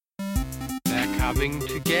coming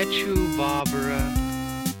to get you, Barbara.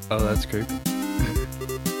 Oh, that's creepy.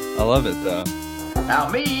 I love it, though. Now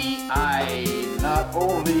me, I not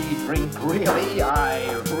only drink really,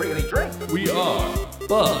 I really drink. We are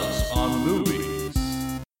Buzz on Movies.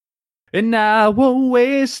 And I won't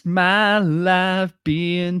waste my life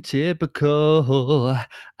being typical.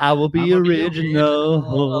 I will be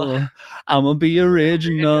original. I'm gonna be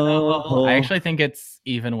original. I actually think it's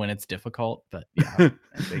even when it's difficult, but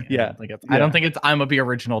yeah. I don't think it's I'm gonna be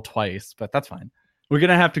original twice, but that's fine. We're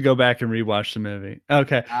gonna have to go back and rewatch the movie.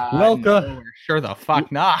 Okay. Welcome. No, sure the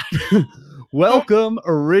fuck not. Welcome,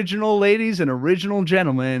 original ladies and original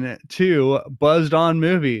gentlemen, to Buzzed on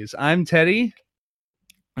Movies. I'm Teddy.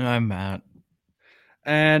 I'm Matt.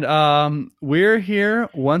 And we're here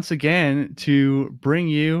once again to bring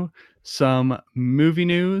you some movie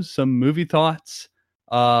news, some movie thoughts,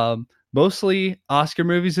 mostly Oscar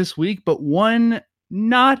movies this week, but one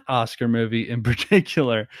not Oscar movie in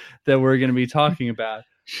particular that we're going to be talking about.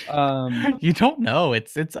 You don't know.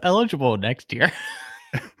 It's eligible next year.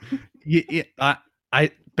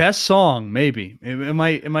 I best song, maybe. It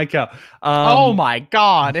might count. Oh my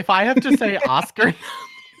God. If I have to say Oscar...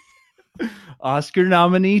 Oscar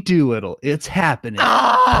nominee Doolittle. It's happening.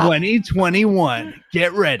 2021.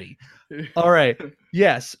 Get ready. All right.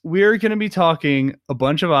 Yes, we're going to be talking a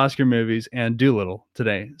bunch of Oscar movies and Doolittle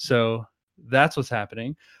today. So that's what's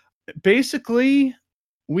happening. Basically,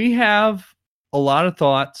 we have a lot of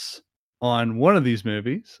thoughts on one of these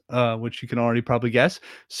movies, which you can already probably guess.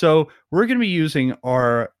 So we're going to be using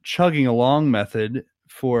our chugging along method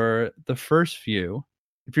for the first few.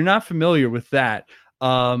 If you're not familiar with that,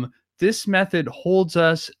 this method holds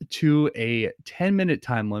us to a 10-minute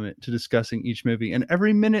time limit to discussing each movie. And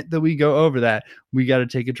every minute that we go over that, we got to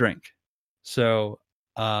take a drink. So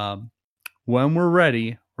when we're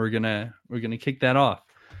ready, we're gonna kick that off.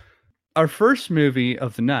 Our first movie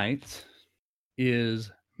of the night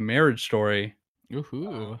is Marriage Story.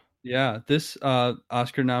 Woohoo. Yeah, this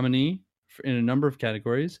Oscar nominee in a number of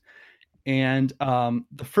categories. And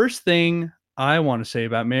the first thing I want to say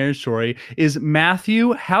about Marriage Story is,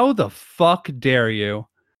 Matthew, how the fuck dare you?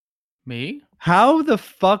 Me? How the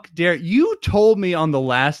fuck dare you? Told me on the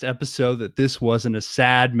last episode that this wasn't a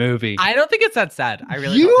sad movie. I don't think it's that sad. I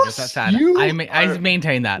really don't think it's that sad. I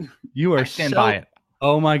maintain that. You are I stand by it.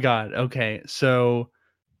 Oh my God. Okay. So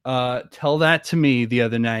tell that to me the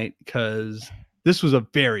other night, because this was a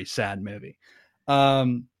very sad movie.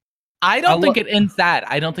 I don't think it ends sad.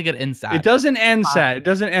 I don't think it ends sad. It doesn't end sad. It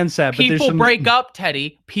doesn't end sad. People break up,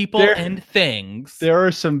 Teddy. People end things. There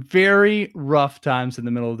are some very rough times in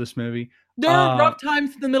the middle of this movie. There are rough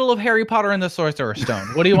times in the middle of Harry Potter and the Sorcerer's Stone.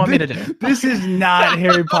 What do you want me to do? This is not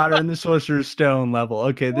Harry Potter and the Sorcerer's Stone level.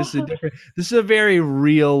 Okay, this is different. This is a very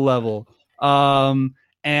real level.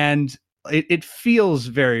 And it feels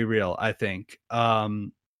very real, I think.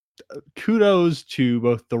 Kudos to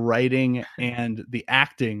both the writing and the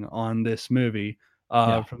acting on this movie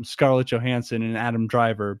from Scarlett Johansson and Adam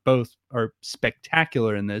Driver. Both are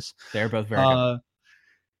spectacular in this. They're both very good.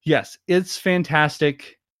 Yes, it's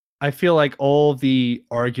fantastic. I feel like all the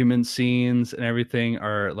argument scenes and everything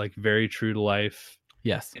are like very true to life.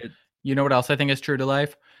 Yes. You know what else I think is true to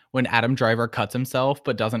life? When Adam Driver cuts himself,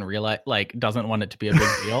 but doesn't realize, like, doesn't want it to be a big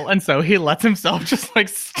deal. And so he lets himself just like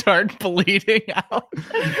start bleeding out.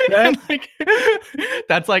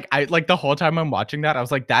 That's like, I like the whole time I'm watching that, I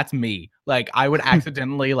was like, that's me. Like, I would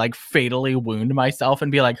accidentally like fatally wound myself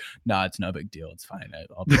and be like, no, it's no big deal. It's fine.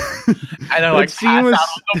 I'll be fine. And then like pass out on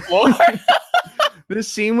the floor.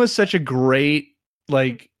 This scene was such a great,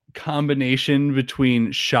 like, combination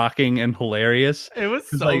between shocking and hilarious. It was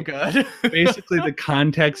so good. Basically the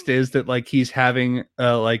context is that like he's having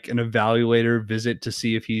like an evaluator visit to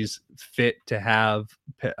see if he's fit to have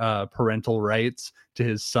parental rights to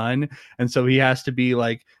his son, and so he has to be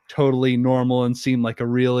like totally normal and seem like a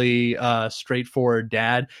really straightforward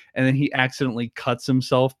dad, and then he accidentally cuts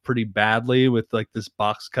himself pretty badly with like this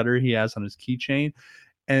box cutter he has on his keychain.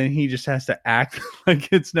 And he just has to act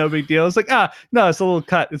like it's no big deal. It's like, no, it's a little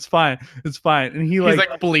cut. It's fine. It's fine. And he's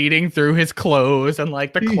like bleeding through his clothes and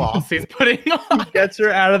like the cloth he's putting on. He gets her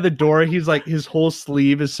out of the door. He's like, his whole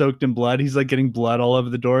sleeve is soaked in blood. He's like getting blood all over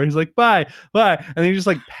the door. He's like, bye. And then he just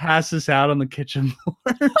like passes out on the kitchen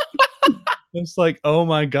floor. It's like, oh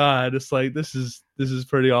my God. It's like, this is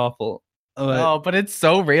pretty awful. But it's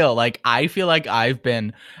so real. Like, I feel like I've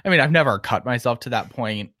never cut myself to that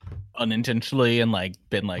point unintentionally and like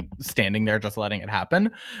been like standing there just letting it happen,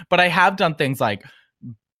 but I have done things like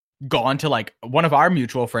gone to like one of our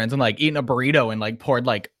mutual friends and like eaten a burrito and like poured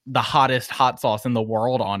like the hottest hot sauce in the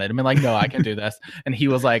world on it and been like, no, I can do this. And he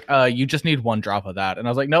was like, you just need 1 drop of that. And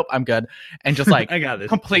I was like, nope, I'm good. And just like I got this.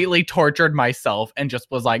 completely tortured myself and just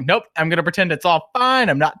was like, nope, I'm gonna pretend it's all fine.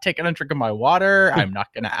 I'm not taking a drink of my water. I'm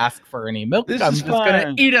not gonna ask for any milk. This I'm is just gonna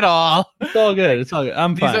fine. eat it all. It's all good. It's all good.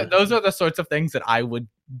 I'm fine. Those are the sorts of things that I would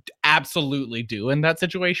absolutely do in that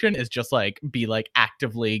situation, is just like be like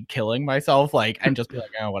actively killing myself, like, and just be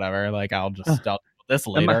like, oh, whatever, like I'll just deal with this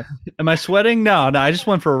later. Am I sweating? No, I just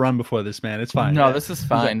went for a run before this, man. It's fine. No, this is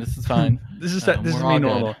fine. This is fine. This is We're me all good.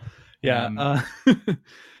 normal. Yeah.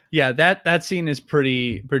 Yeah, that scene is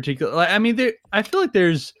pretty particular. Like, I mean, I feel like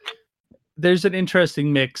there's an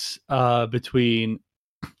interesting mix between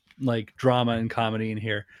like drama and comedy in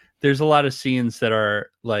here. There's a lot of scenes that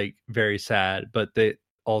are like very sad, but they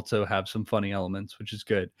also have some funny elements, which is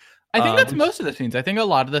good. I think that's most of the scenes. I think a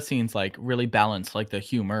lot of the scenes like really balance like the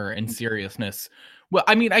humor and seriousness. Well,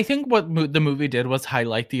 I mean, I think what the movie did was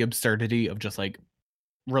highlight the absurdity of just like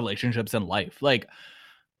relationships in life. Like,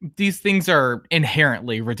 these things are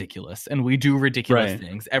inherently ridiculous, and we do ridiculous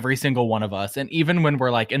things, every single one of us. And even when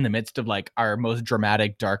we're like in the midst of like our most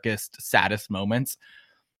dramatic, darkest, saddest moments,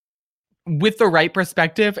 with the right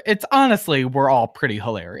perspective, it's honestly, we're all pretty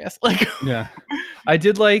hilarious. Like, yeah, I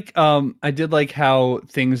did like how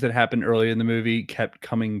things that happened early in the movie kept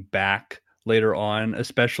coming back later on,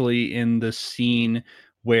 especially in the scene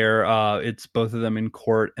where it's both of them in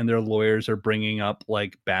court and their lawyers are bringing up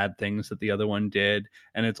like bad things that the other one did,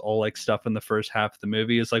 and it's all like stuff in the first half of the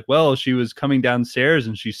movie. It's like, well, she was coming downstairs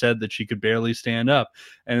and she said that she could barely stand up,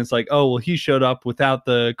 and it's like, oh, well, he showed up without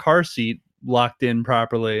the car seat locked in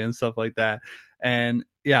properly and stuff like that. And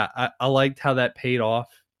yeah, I liked how that paid off.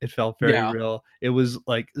 It felt very real. It was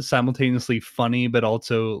like simultaneously funny, but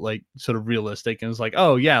also like sort of realistic. And it's like,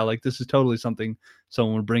 oh yeah, like this is totally something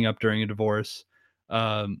someone would bring up during a divorce.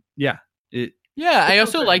 I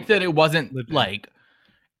also like that it wasn't like,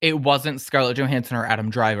 it wasn't Scarlett Johansson or Adam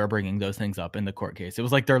Driver bringing those things up in the court case. It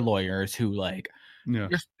was like their lawyers who like,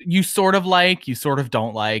 you sort of like, you sort of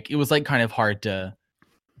don't like. It was like kind of hard to,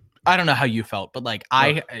 I don't know how you felt, but like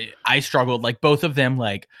I struggled. Like both of them,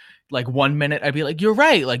 like 1 minute I'd be like, you're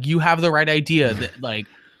right, like you have the right idea, that like,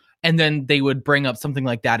 and then they would bring up something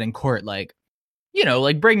like that in court, like, you know,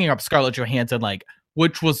 like bringing up Scarlett Johansson, like,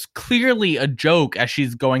 which was clearly a joke as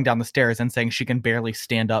she's going down the stairs and saying she can barely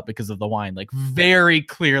stand up because of the wine, like very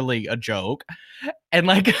clearly a joke. And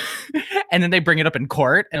like, and then they bring it up in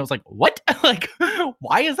court and it was like, what? Like,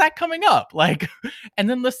 why is that coming up? Like, and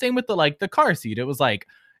then the same with the car seat. It was like,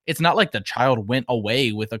 it's not like the child went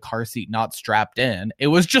away with a car seat not strapped in. It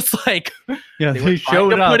was just like, they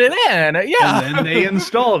showed up, put it in, and then they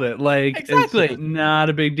installed it. Like, exactly, it's not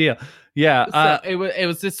a big deal. Yeah, so it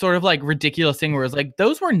was this sort of like ridiculous thing where it's like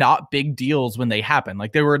those were not big deals when they happened.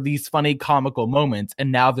 Like there were these funny comical moments,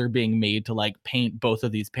 and now they're being made to like paint both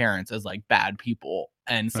of these parents as like bad people,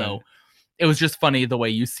 and so. It was just funny the way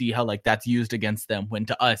you see how like that's used against them, when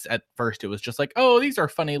to us at first it was just like, oh, these are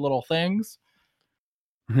funny little things.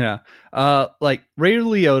 Yeah. Like Ray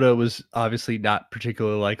Liotta was obviously not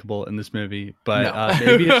particularly likable in this movie, but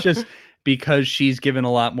maybe it's just because she's given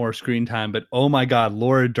a lot more screen time. But oh my God,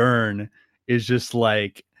 Laura Dern is just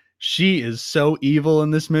like, she is so evil in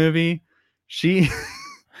this movie. She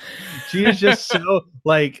is just so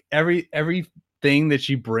like everything that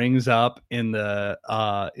she brings up in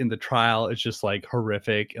the trial is just like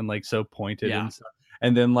horrific and like so pointed and stuff.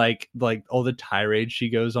 And then like all the tirade she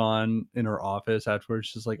goes on in her office afterwards,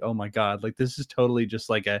 she's like, oh my God, like this is totally just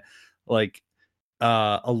like a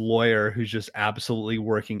lawyer who's just absolutely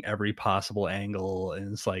working every possible angle,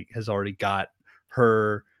 and it's like has already got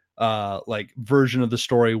her like version of the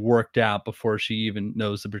story worked out before she even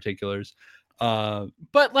knows the particulars.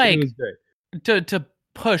 But like to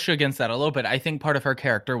push against that a little bit, I think part of her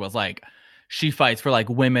character was like, she fights for like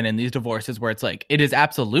women in these divorces where it's like, it is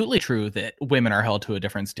absolutely true that women are held to a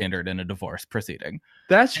different standard in a divorce proceeding.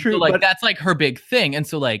 That's true. So, like, that's like her big thing. And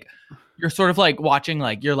so like, you're sort of like watching,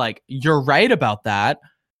 like, you're right about that.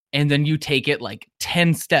 And then you take it like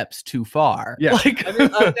 10 steps too far. Yeah. Like, I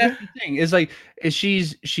mean, that's the thing is like,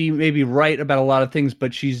 she may be right about a lot of things,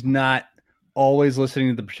 but she's not always listening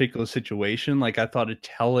to the particular situation. Like I thought a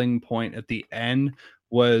telling point at the end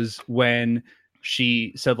was when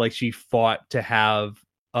she said like she fought to have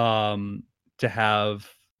Scarlett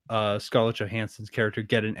Johansson's character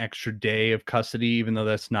get an extra day of custody, even though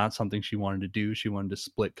that's not something she wanted to do. She wanted to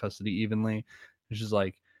split custody evenly. It's just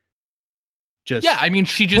like, I mean,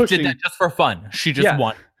 she just did that just for fun. She just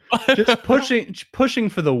won. Just pushing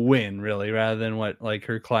for the win, really, rather than what like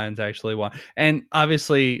her clients actually want. And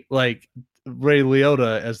obviously, like Ray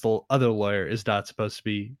Liotta as the other lawyer is not supposed to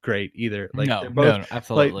be great either. Like no, they're both no,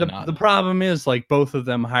 absolutely like not. the problem is like both of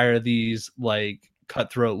them hire these like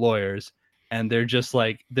cutthroat lawyers, and they're just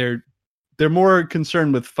like they're more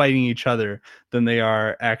concerned with fighting each other than they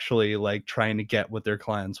are actually like trying to get what their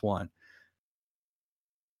clients want.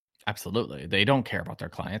 Absolutely. They don't care about their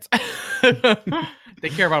clients. They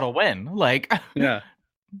care about a win. Like, Yeah.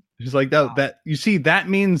 Just like that you see, that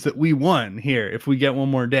means that we won here if we get one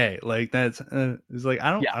more day. Like that's it's like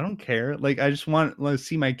I don't care. Like I just want to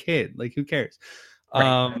see my kid. Like who cares?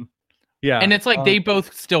 Right. Yeah. And it's like they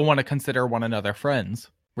both still want to consider one another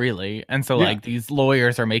friends, really. And so like these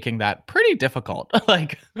lawyers are making that pretty difficult.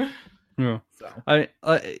 Like yeah. So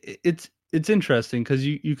It's interesting because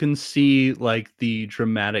you can see like the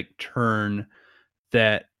dramatic turn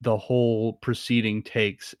that the whole proceeding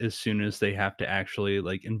takes as soon as they have to actually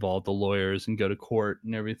like involve the lawyers and go to court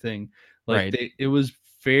and everything. Like Right. it was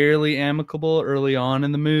fairly amicable early on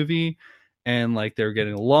in the movie, and like they were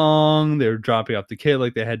getting along. They were dropping off the kid.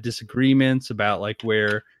 Like they had disagreements about like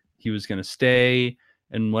where he was going to stay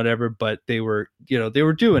and whatever, but they were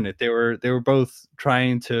doing it. They were both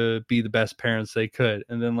trying to be the best parents they could.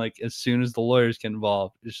 And then like as soon as the lawyers get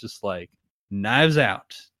involved, it's just like knives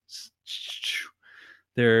out.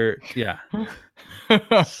 They're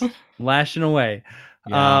lashing away.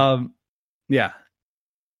 Yeah.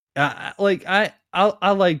 I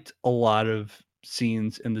liked a lot of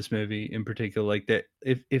scenes in this movie in particular, like that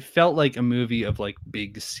it felt like a movie of like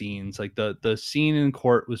big scenes. Like the scene in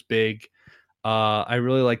court was big. I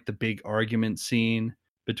really liked the big argument scene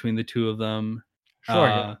between the two of them.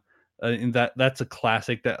 Sure. And that's a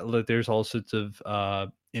classic that there's all sorts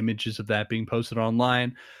of images of that being posted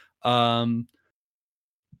online.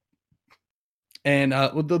 And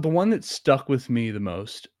the one that stuck with me the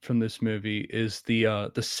most from this movie is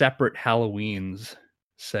the separate Halloweens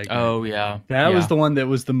segment. Oh yeah. That was the one that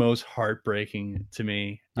was the most heartbreaking to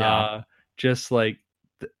me. Yeah. Just like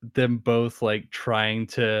them both like trying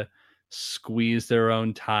to squeeze their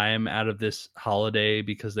own time out of this holiday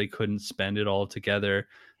because they couldn't spend it all together.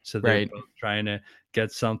 So they're both trying to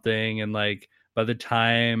get something, and like by the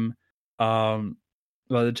time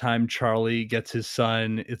Charlie gets his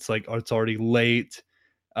son, it's like it's already late.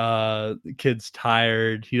 The kid's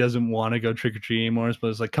tired. He doesn't want to go trick-or-treating anymore. But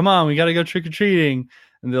it's like, come on, we got to go trick-or-treating.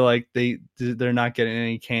 And they're like, they're not getting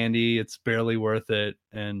any candy. It's barely worth it.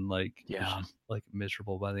 And like, it's just, like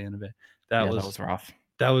miserable by the end of it. That was rough.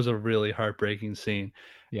 That was a really heartbreaking scene.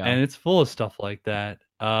 Yeah. And it's full of stuff like that.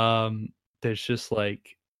 There's just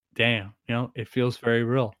like, damn, it feels very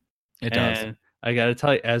real. It does. And I got to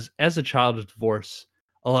tell you, as a child of divorce,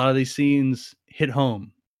 a lot of these scenes hit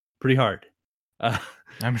home pretty hard.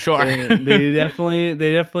 I'm sure they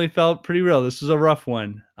definitely felt pretty real. This was a rough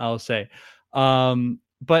one, I'll say.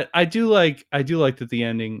 But I do like that the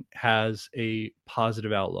ending has a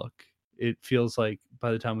positive outlook. It feels like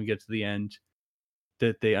by the time we get to the end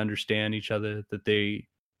that they understand each other, that they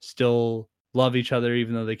still love each other,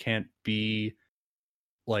 even though they can't be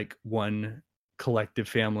like one collective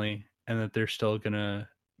family, and that they're still gonna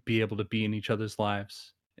be able to be in each other's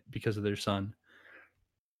lives because of their son.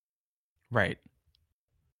 Right.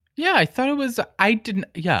 Yeah, I thought it was. I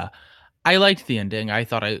liked the ending. I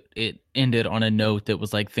thought it ended on a note that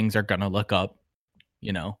was like things are gonna look up.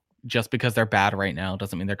 Just because they're bad right now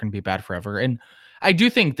doesn't mean they're gonna be bad forever. And I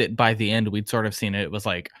do think that by the end we'd sort of seen it. It was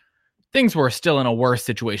like things were still in a worse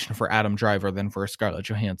situation for Adam Driver than for Scarlett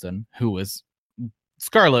Johansson,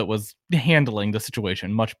 Scarlett was handling the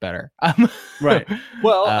situation much better. Right.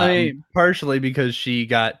 Well, I mean, partially because she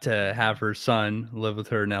got to have her son live with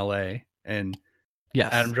her in LA, and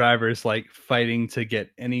yes, Adam Driver is like fighting to get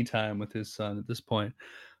any time with his son at this point.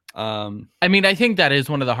 I mean, I think that is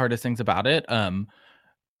one of the hardest things about it.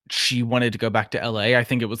 She wanted to go back to LA. I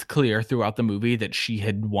think it was clear throughout the movie that she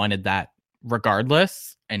had wanted that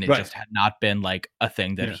regardless, and it just had not been like a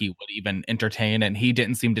thing that he would even entertain, and he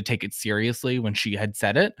didn't seem to take it seriously when she had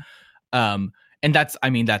said it. And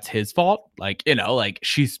that's his fault. Like, like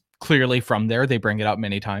she's clearly from there. They bring it up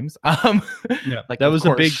many times. Like that was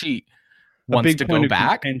a big she wants to go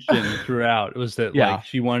back. Throughout, it was that like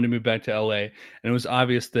she wanted to move back to LA, and it was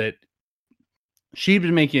obvious that she'd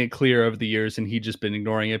been making it clear over the years, and he'd just been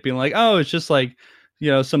ignoring it, being like, oh, it's just like,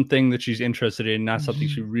 something that she's interested in, not something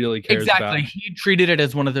she really cares about. Exactly. He treated it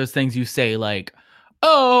as one of those things you say like,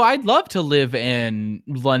 oh, I'd love to live in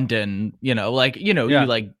London, you like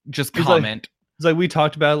just comment. It's like we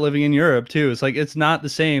talked about living in Europe too. It's like, it's not the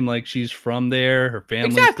same. Like she's from there, her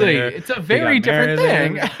family's there. It's a very different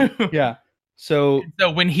thing. Yeah. So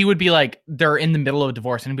when he would be like, they're in the middle of a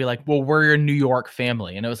divorce, and he'd be like, well, we're your New York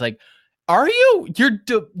family. And it was like, Are you?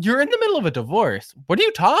 You're in the middle of a divorce. What are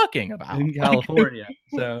you talking about? in California.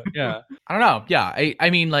 So yeah. I don't know. Yeah, I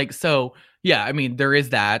mean, like, so yeah, I mean, there is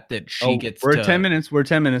that she gets. We're to, at 10 minutes. We're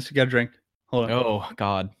 10 minutes. You got to drink. Hold on. Oh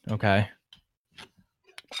God. Okay.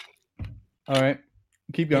 All right.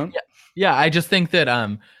 Keep going. Yeah, I just think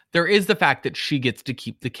that there is the fact that she gets to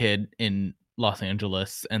keep the kid in Los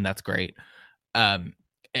Angeles, and that's great.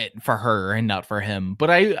 For her and not for him. But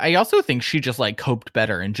I also think she just like coped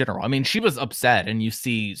better in general. I mean, she was upset, and you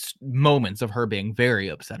see moments of her being very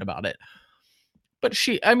upset about it. But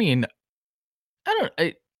she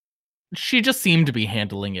just seemed to be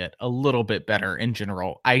handling it a little bit better in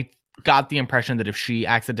general. I got the impression that if she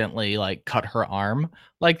accidentally like cut her arm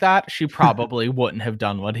like that, she probably wouldn't have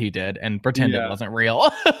done what he did and pretend it wasn't real.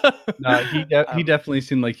 No, he definitely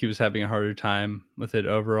seemed like he was having a harder time with it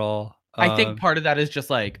overall. I think part of that is just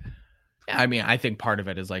like, I mean, I think part of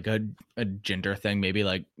it is like a gender thing. Maybe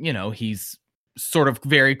like, you know, he's sort of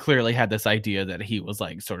very clearly had this idea that he was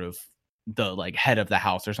like sort of the like head of the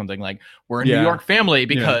house or something, like we're a New York family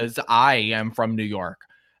because I am from New York.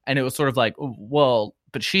 And it was sort of like, well,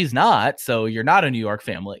 but she's not, so you're not a New York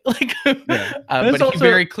family. Like, but he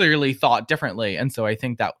very clearly thought differently. And so I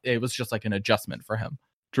think that it was just like an adjustment for him.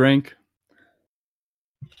 Drink.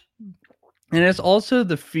 And it's also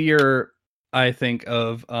the fear, I think,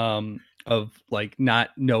 of like not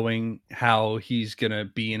knowing how he's gonna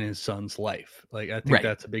be in his son's life. Like I think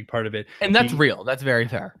that's a big part of it, and that's real. That's very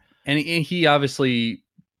fair. And he obviously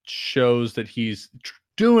shows that he's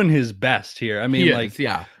doing his best here. I mean, he's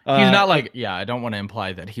not like I don't want to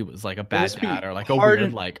imply that he was like a bad dad or like a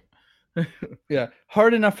weird like.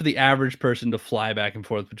 Hard enough for the average person to fly back and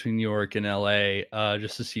forth between New York and LA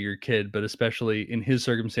just to see your kid, but especially in his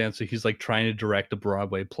circumstance, so he's like trying to direct a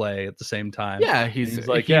Broadway play at the same time. Yeah, he's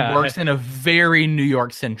like he works in a very New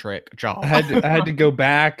York centric job. I had to go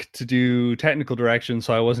back to do technical direction,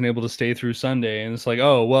 so I wasn't able to stay through Sunday. And it's like,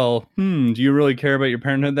 oh well, do you really care about your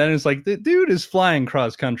parenthood? Then it's like the dude is flying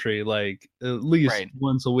cross country like at least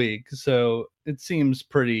once a week, so it seems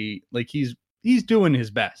pretty like he's doing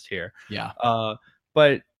his best here. Yeah.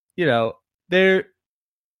 But you know,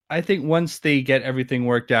 I think once they get everything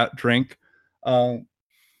worked out,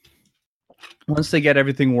 once they get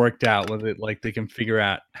everything worked out with it, like they can figure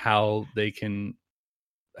out how they can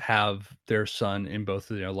have their son in both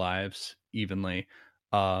of their lives evenly.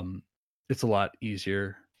 It's a lot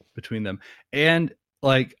easier between them. And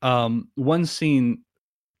like one scene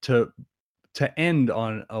to end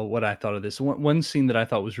on what I thought of this, one scene that I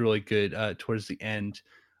thought was really good towards the end,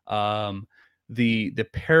 the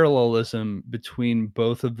parallelism between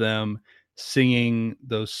both of them singing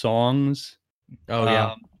those songs.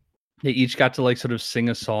 They each got to like sort of sing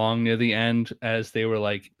a song near the end as they were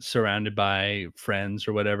like surrounded by friends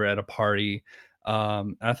or whatever at a party.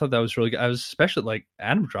 I thought that was really good. I was especially like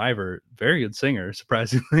Adam Driver, very good singer,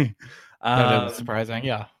 surprisingly. That is surprising.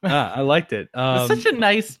 Yeah. I liked it. It's such a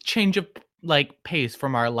nice change of like pace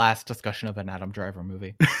from our last discussion of an Adam Driver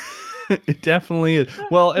movie. It definitely is.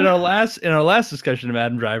 Well, in our last discussion of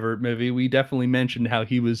Adam Driver movie, we definitely mentioned how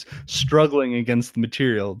he was struggling against the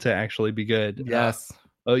material to actually be good. Yes.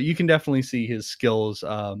 You can definitely see his skills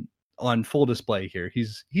on full display here.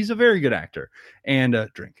 He's a very good actor. And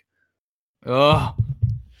drink. Oh.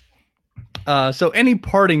 So any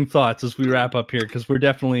parting thoughts as we wrap up here, because we're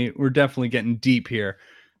definitely getting deep here.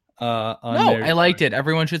 I liked it.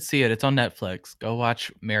 Everyone should see it. It's on Netflix. Go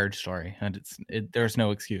watch Marriage Story, and there's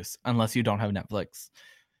no excuse unless you don't have Netflix.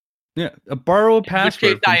 Yeah, borrow a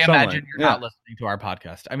password. I imagine you're not listening to our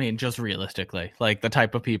podcast. I mean, just realistically, like the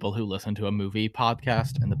type of people who listen to a movie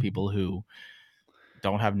podcast and the people who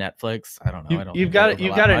don't have Netflix. I don't know. You've got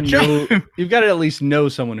to at least know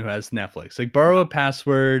someone who has Netflix. Like borrow a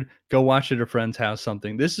password, go watch it at a friend's house.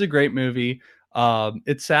 Something. This is a great movie.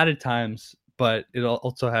 It's sad at times, but it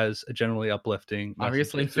also has a generally uplifting.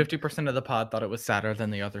 Obviously, 50% of the pod thought it was sadder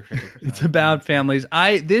than the other 50%. It's about families.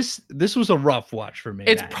 This was a rough watch for me.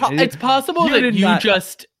 It's possible that you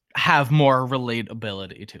just have more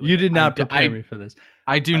relatability to it. You did not prepare me for this.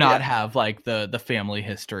 I do not have like the family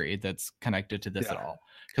history that's connected to this at all,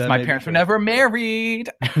 because my parents were never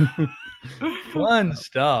married. Fun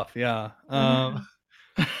stuff. Yeah.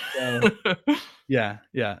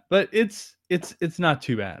 Yeah. But it's not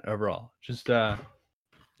too bad overall. Just yeah,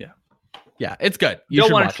 it's good. You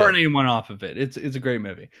don't want to turn anyone off of it. It's a great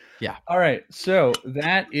movie. Yeah. All right. So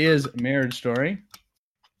that is Marriage Story.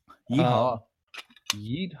 Yeehaw.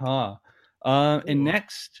 Yeehaw. And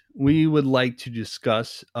next we would like to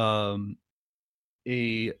discuss a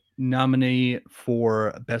nominee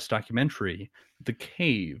for Best Documentary, The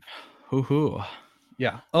Cave. Hoo-hoo.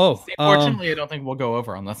 Yeah. Oh, See, fortunately, I don't think we'll go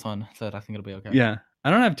over on this one, so I think it'll be okay. yeah. I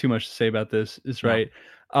don't have too much to say about this. It's No. right.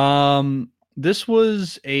 This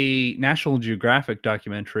was a National Geographic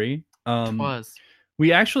documentary. It was.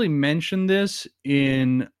 We actually mentioned this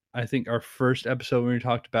in, I think, our first episode when we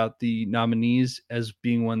talked about the nominees as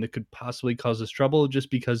being one that could possibly cause us trouble just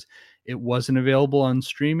because it wasn't available on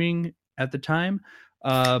streaming at the time.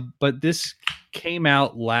 But this came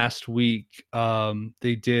out last week.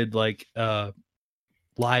 They did like a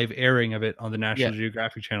live airing of it on the National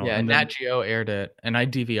Geographic Channel. Yeah, and Nat Geo aired it, and I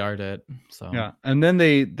DVR'd it. So yeah, and then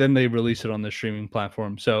they release it on the streaming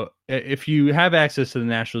platform. So if you have access to the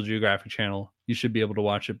National Geographic Channel, you should be able to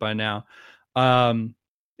watch it by now.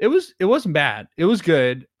 It wasn't bad. It was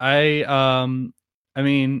good. I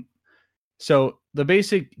mean, so the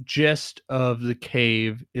basic gist of The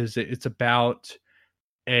Cave is that it's about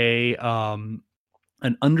a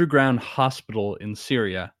an underground hospital in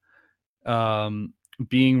Syria,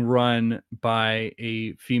 being run by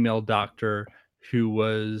a female doctor who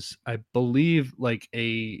was, I believe, like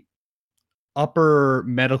a upper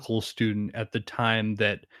medical student at the time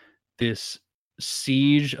that this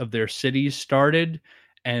siege of their city started,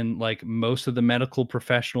 and like most of the medical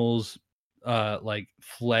professionals like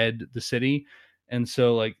fled the city, and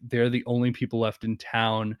so like they're the only people left in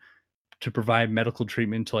town to provide medical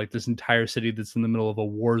treatment to like this entire city that's in the middle of a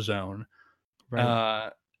war zone.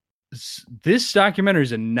 right. This documentary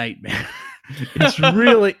is a nightmare.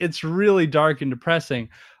 It's really dark and depressing.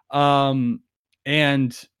 And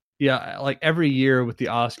yeah, like every year with the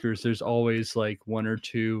Oscars, there's always like one or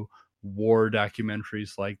two war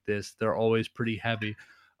documentaries like this. They're always pretty heavy.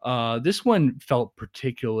 This one felt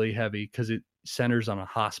particularly heavy because it centers on a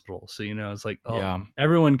hospital. So, you know, it's like,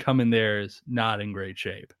 everyone coming there is not in great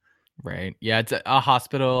shape. Right. Yeah, it's a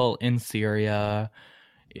hospital in Syria.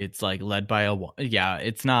 It's like led by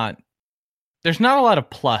it's not, there's not a lot of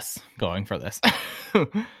plus going for this.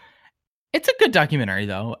 It's a good documentary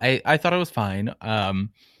though. I thought it was fine.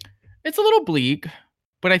 It's a little bleak,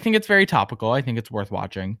 but I think it's very topical. I think it's worth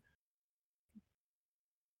watching.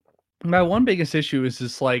 My one biggest issue is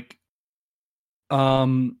just like,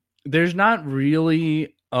 there's not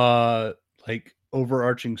really like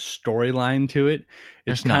overarching storyline to it.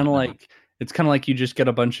 It's kind of like you just get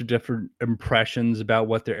a bunch of different impressions about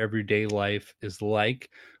what their everyday life is like,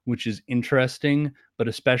 which is interesting, but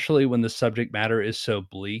especially when the subject matter is so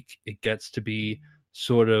bleak, it gets to be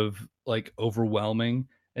sort of like overwhelming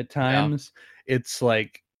at times. It's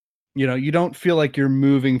like, you know, you don't feel like you're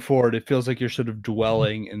moving forward. It feels like you're sort of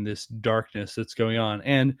dwelling in this darkness that's going on.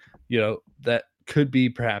 And, you know, that could be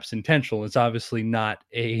perhaps intentional. It's obviously not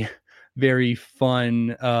a very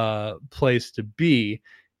fun place to be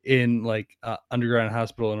in, like underground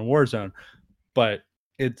hospital in a war zone, but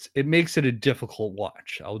it makes it a difficult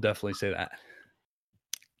watch. I'll definitely say that.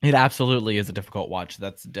 It absolutely is a difficult watch.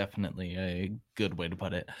 That's definitely a good way to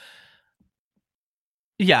put it.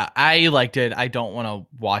 Yeah, I liked it. I don't want to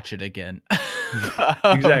watch it again.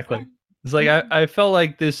 Exactly. It's like I felt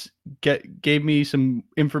like this gave me some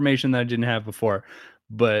information that I didn't have before,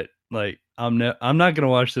 but like I'm not gonna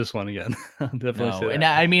watch this one again. I'll definitely say that. And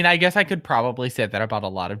I mean, I guess I could probably say that about a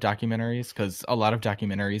lot of documentaries, because a lot of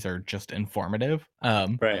documentaries are just informative.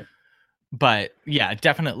 Right. But yeah,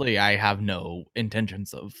 definitely, I have no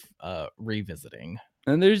intentions of revisiting.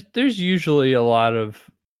 And there's usually a lot of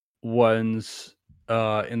ones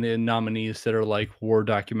in the nominees that are like war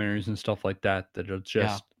documentaries and stuff like that are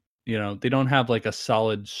just, you know, they don't have like a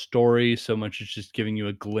solid story so much as just giving you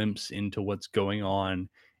a glimpse into what's going on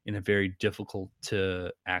in a very difficult to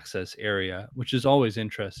access area, which is always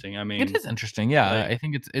interesting. I mean, it is interesting. Yeah, like, I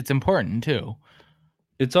think it's important too.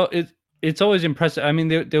 It's always impressive. I mean,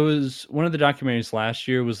 there was one of the documentaries last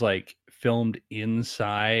year was like filmed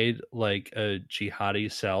inside like a jihadi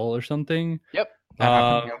cell or something. Yep.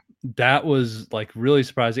 That was like really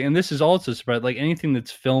surprising. And this is also surprising. Like anything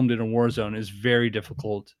that's filmed in a war zone is very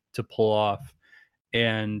difficult to pull off.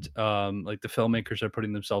 And like the filmmakers are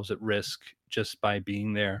putting themselves at risk just by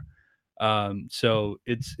being there. So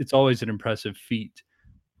it's always an impressive feat.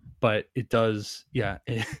 But it does,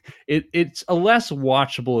 it's a less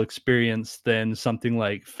watchable experience than something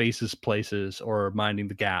like Faces Places or Minding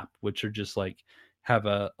the Gap, which are just like have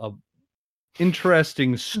a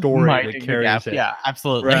interesting story that carries it. Yeah,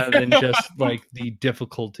 absolutely. Rather than just like the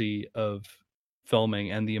difficulty of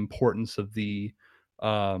filming and the importance of the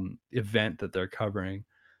event that they're covering.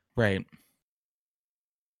 Right.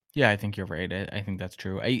 Yeah, I think you're right. I think that's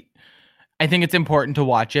true. I think it's important to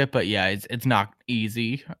watch it, but yeah, it's not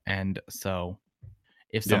easy. And so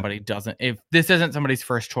if somebody if this isn't somebody's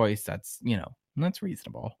first choice, that's, you know, that's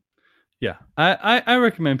reasonable. Yeah, I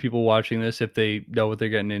recommend people watching this if they know what they're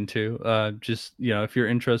getting into. Just if you're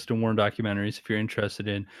interested in war documentaries, if you're interested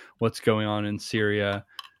in what's going on in Syria,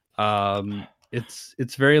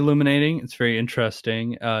 it's very illuminating. It's very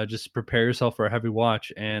interesting. Just prepare yourself for a heavy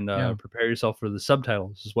watch and Yeah. prepare yourself for the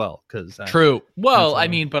subtitles as well. Because True. Well, that's I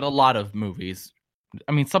mean, but a lot of movies.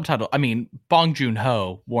 I mean, Bong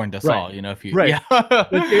Joon-ho warned us Right. all. If you Right. yeah. But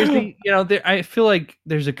there's I feel like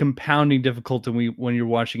there's a compounding difficulty when you're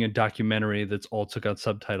watching a documentary that's all took out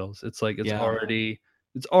subtitles. It's like it's Yeah.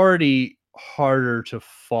 already harder to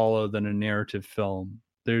follow than a narrative film.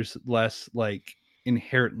 There's less like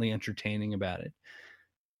inherently entertaining about it,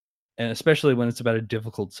 and especially when it's about a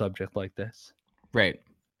difficult subject like this. Right.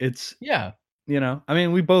 It's Yeah. I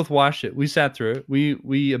mean, we both watched it. We sat through it.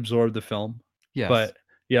 We absorbed the film. Yes. But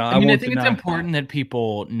I won't think it's deny- important that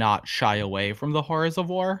people not shy away from the horrors of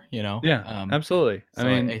war. Yeah, absolutely. So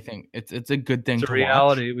I think it's a good thing it's a to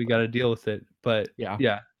reality. We got to deal with it. But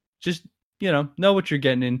Yeah. just know what you're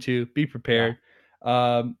getting into. Be prepared.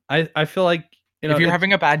 I feel like if you're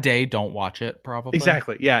having a bad day, don't watch it. Probably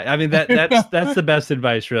exactly. Yeah, I mean that's the best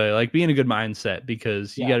advice, really. Like, be in a good mindset,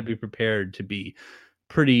 because you got to be prepared to be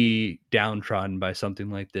pretty downtrodden by something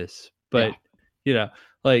like this. But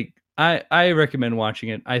like I recommend watching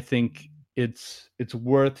it. I think it's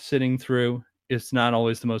worth sitting through. It's not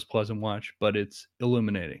always the most pleasant watch, but it's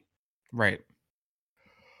illuminating. Right.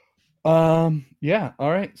 Yeah. All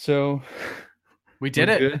right. So We did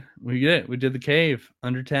we're it. good. We did it. We did the cave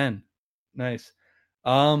under 10. Nice.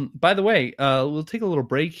 By the way, we'll take a little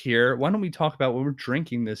break here. Why don't we talk about what we're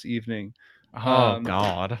drinking this evening? Oh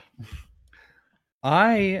God.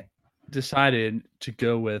 I decided to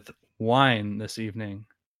go with wine this evening.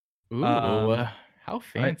 Ooh, how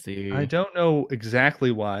fancy. I don't know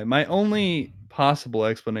exactly why. My only possible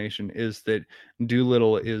explanation is that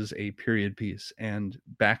Doolittle is a period piece, and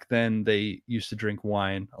back then they used to drink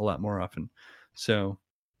wine a lot more often. So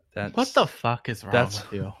that's What the fuck is wrong that's-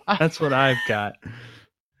 with you? that's what I've got.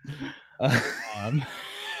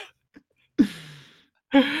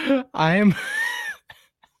 I'm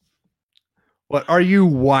What are you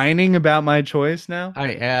whining about my choice now?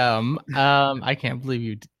 I am. I can't believe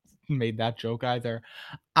you made that joke either.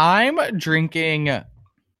 I'm drinking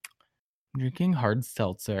hard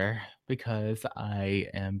seltzer because I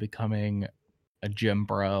am becoming a gym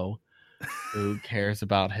bro who cares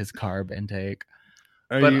about his carb intake.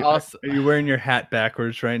 Are But you also, are you wearing your hat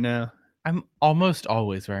backwards right now? I'm almost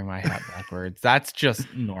always wearing my hat backwards. That's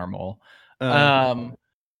just normal. Uh,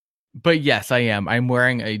 But yes, I am. I'm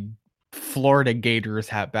wearing a Florida Gators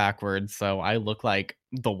hat backwards, so I look like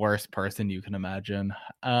the worst person you can imagine.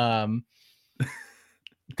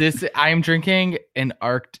 This I'm drinking an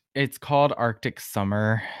it's called Arctic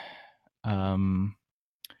Summer. I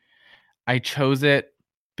chose it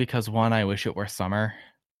because one, I wish it were summer.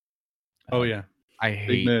 oh yeah. I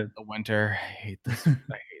hate mood. the winter. I hate this. I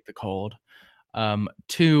hate the cold.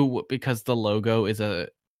 Two, because the logo is a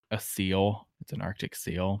seal. It's an Arctic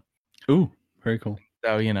seal. Ooh, very cool.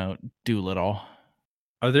 So, Doolittle.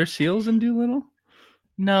 Are there seals in Doolittle?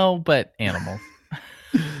 No, but animals.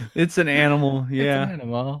 It's an animal. It's Yeah, an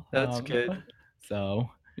animal. that's good. So,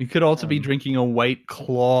 You could also be Um, drinking a White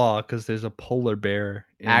Claw because there's a polar bear.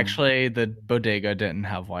 actually, the bodega didn't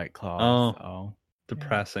have White Claws. So.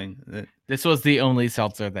 Depressing. This was the only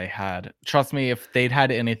seltzer they had. Trust me, if they'd had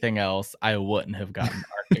anything else, I wouldn't have gotten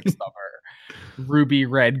Arctic Summer. Ruby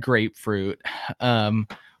red grapefruit.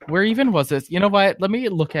 Where even was this? You know what? Let me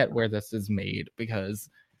look at where this is made, because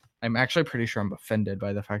I'm actually pretty sure I'm offended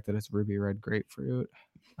by the fact that it's ruby red grapefruit.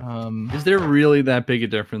 Is there really that big a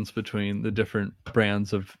difference between the different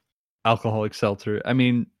brands of alcoholic seltzer? I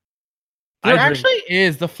mean, There I drink- actually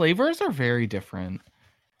is. The flavors are very different.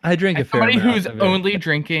 I drink a As fair somebody amount who's of it. only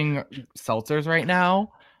drinking seltzers right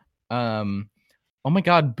now, oh my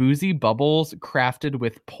god, Boozy Bubbles crafted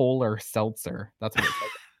with polar seltzer. That's what it says.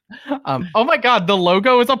 Oh my god, the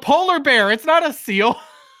logo is a polar bear. It's not a seal.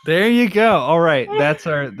 There you go. All right, that's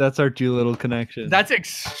our Doolittle connection. That's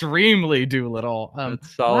extremely Doolittle.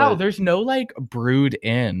 That's solid. Wow, there's no like brewed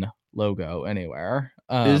in logo anywhere.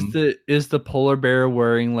 Is the polar bear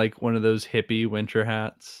wearing like one of those hippie winter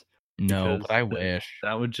hats? No, because but I wish.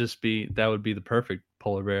 That would be the perfect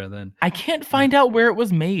polar bear then. I can't find out where it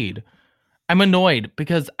was made. I'm annoyed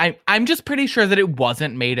because I'm just pretty sure that it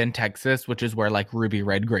wasn't made in Texas, which is where like ruby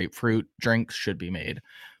red grapefruit drinks should be made.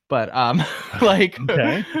 But like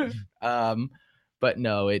Okay. but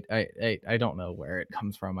no, I don't know where it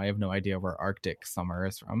comes from. I have no idea where Arctic Summer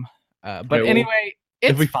is from. But well, anyway,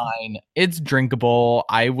 it's we- fine. It's drinkable.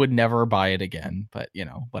 I would never buy it again, but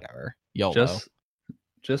whatever. YOLO.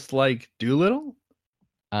 Just like Doolittle?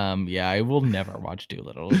 Yeah, I will never watch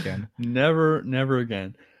Doolittle again. Never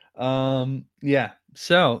again. Yeah.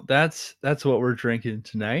 So that's what we're drinking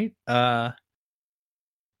tonight.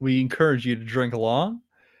 We encourage you to drink along.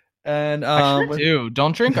 And I sure do.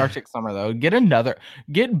 Don't drink Arctic Summer though. Get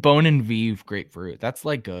Bone and Vive grapefruit. That's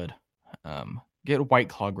like good. Get White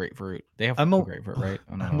Claw grapefruit. They have grapefruit, right?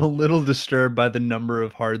 I'm a little disturbed by the number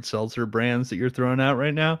of hard seltzer brands that you're throwing out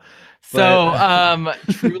right now. So,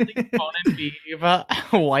 Truly, Bone and Vive,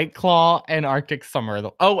 White Claw, and Arctic Summer.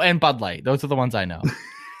 Oh, and Bud Light. Those are the ones I know.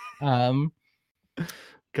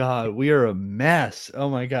 God, we are a mess. Oh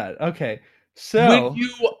my God. Okay, so when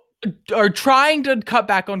you are trying to cut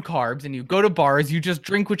back on carbs and you go to bars, you just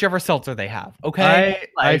drink whichever seltzer they have. Okay,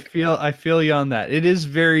 I feel you on that. It is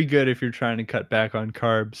very good if you're trying to cut back on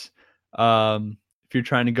carbs. If you're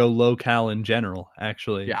trying to go low cal in general,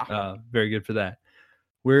 actually, yeah, very good for that.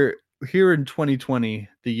 We're here in 2020,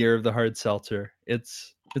 the year of the hard seltzer.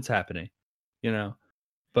 It's happening,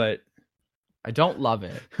 but I don't love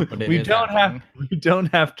it. But we don't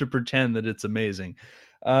have to pretend that it's amazing.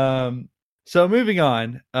 So moving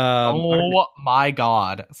on. Oh my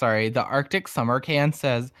God. Sorry. The Arctic Summer can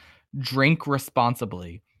says drink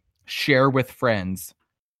responsibly, share with friends,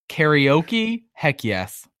 karaoke. Heck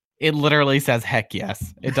yes. It literally says heck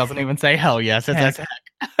yes. It doesn't even say hell yes. It says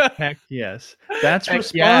heck. Heck yes. That's heck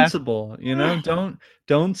responsible. Yeah.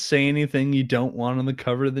 Don't say anything you don't want on the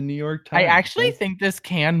cover of the New York Times. I actually think this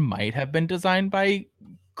can might have been designed by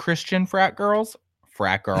Christian frat girls.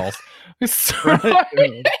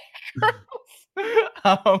 Sorry.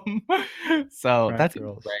 So that's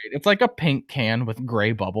great. It's like a pink can with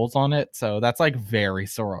gray bubbles on it, so that's like very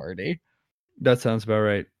sorority. That sounds about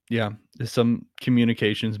right. Yeah, some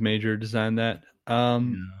communications major designed that.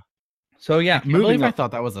 So yeah, I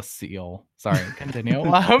thought that was a seal. Sorry, continue.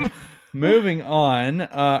 Moving on,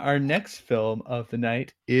 our next film of the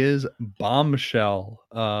night is Bombshell.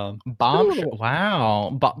 Bombshell.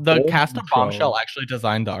 Wow, the cast of Bombshell actually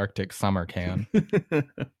designed the Arctic Summer can.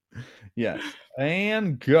 Yes,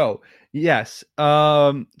 and go. Yes.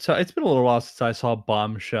 So it's been a little while since I saw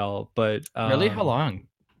Bombshell, but really, how long?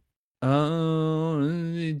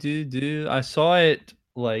 I saw it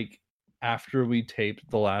like after we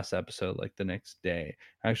taped the last episode, like the next day.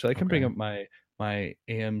 Actually, I can bring up my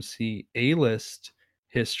AMC A-list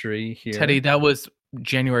history here. Teddy, that was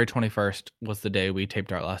January 21st was the day we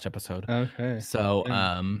taped our last episode. Okay. So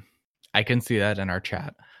I can see that in our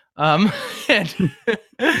chat.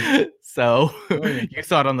 So you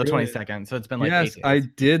saw it on the 22nd, so it's been like 8 days. I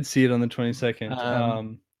did see it on the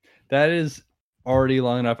 22nd. That is already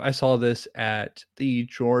long enough. I saw this at the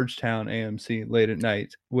Georgetown AMC late at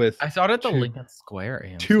night with I saw it at the Lincoln Square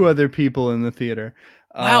AMC. 2 other people in the theater.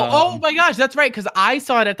 Wow. Oh my gosh, that's right, because I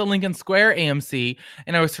saw it at the Lincoln Square AMC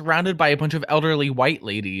and I was surrounded by a bunch of elderly white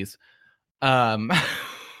ladies. And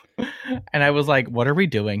I was like, what are we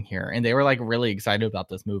doing here? And they were like really excited about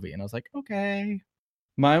this movie. And I was like, okay.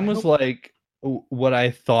 Mine was like what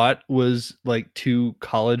I thought was like 2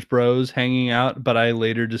 college bros hanging out, but I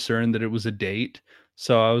later discerned that it was a date.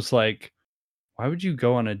 So I was like, why would you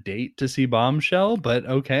go on a date to see Bombshell? But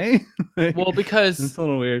okay. Well, because it's a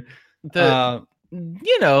little weird. The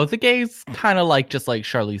gays kind of like just like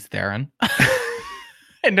Charlize Theron.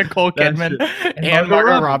 And Nicole Kidman and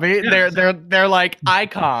Margot Robbie. Yeah. They're like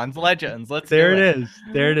icons, legends. There it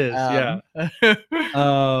is. Yeah.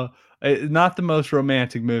 Not the most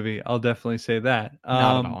romantic movie. I'll definitely say that.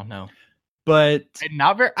 Not at all. No. But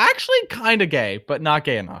not very. Actually, kind of gay, but not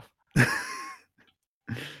gay enough.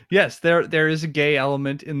 Yes, there is a gay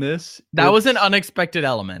element in this. That was an unexpected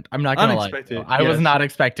element. I'm not gonna lie. I was not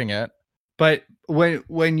expecting it. But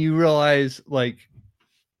when you realize like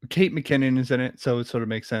Kate McKinnon is in it, so it sort of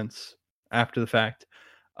makes sense after the fact.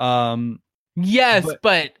 Yes,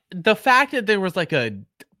 but the fact that there was like a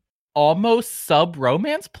almost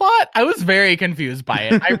sub-romance plot, I was very confused by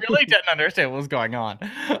it. I really didn't understand what was going on.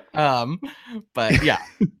 But yeah.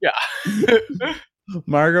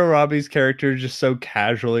 Margot Robbie's character just so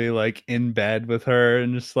casually like in bed with her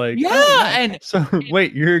and just like and so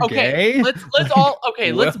wait, you're gay? Let's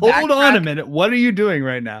hold on a minute. What are you doing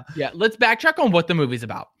right now? Yeah, let's backtrack on what the movie's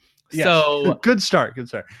about. Yes. So good start.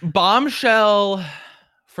 Bombshell,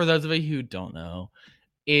 for those of you who don't know,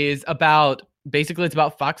 is about basically it's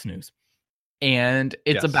about Fox News. And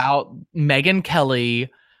it's about Megyn Kelly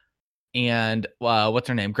and what's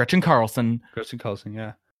her name? Gretchen Carlson,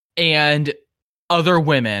 yeah. And other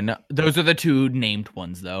women, those are the 2 named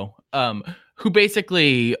ones though, who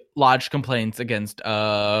basically lodged complaints against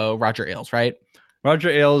Roger Ailes, right? Roger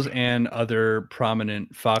Ailes and other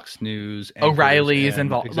prominent Fox News O'Reilly's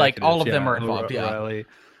involved, like all of them are involved. O'Reilly.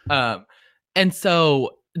 And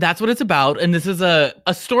so that's what it's about. And this is a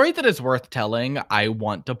story that is worth telling. I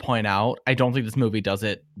want to point out, I don't think this movie does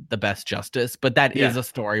it the best justice, but that is a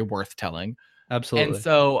story worth telling. Absolutely. And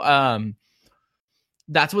so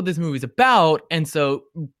that's what this movie's about. And so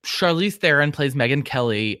Charlize Theron plays Megyn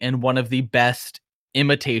Kelly in one of the best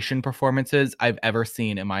imitation performances I've ever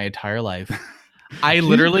seen in my entire life. I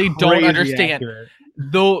literally don't crazy understand accurate.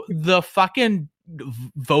 the fucking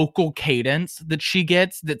vocal cadence that she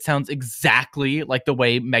gets that sounds exactly like the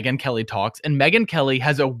way Megyn Kelly talks. And Megyn Kelly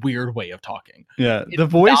has a weird way of talking. Yeah, It's the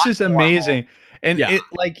voice not is normal. amazing. And Yeah.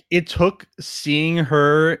 it took seeing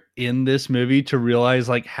her in this movie to realize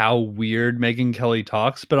like how weird Megyn Kelly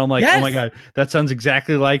talks. But I'm like, oh my Yes. God, that sounds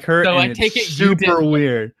exactly like her. So and I it's take it you super didn't-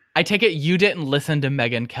 weird. I take it you didn't listen to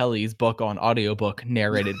Megyn Kelly's book on audiobook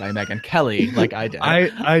narrated by Megyn Kelly like I did.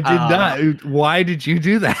 I did not. Why did you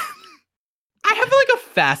do that? I have like a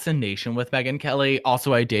fascination with Megyn Kelly.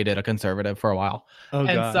 Also, I dated a conservative for a while. Oh And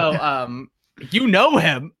God. so you know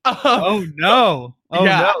him. Oh no. Oh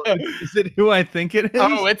Yeah. no. Is it who I think it is?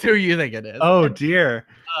 Oh, it's who you think it is. Oh dear.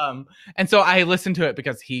 And so I listened to it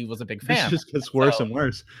because he was a big This fan. just gets worse So- and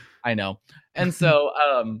worse. I know. And so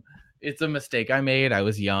it's a mistake I made. I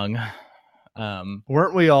was young.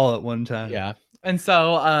 Weren't we all at one time? Yeah. And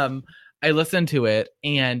so I listened to it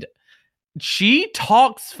and she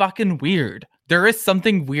talks fucking weird. There is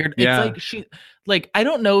something weird. Yeah. It's like I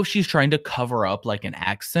don't know if she's trying to cover up like an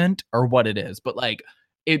accent or what it is, but like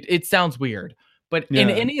it sounds weird. But in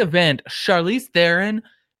Yeah. any event, Charlize Theron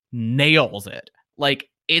nails it. Like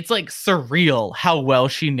it's like surreal how well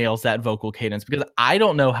she nails that vocal cadence because I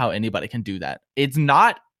don't know how anybody can do that. It's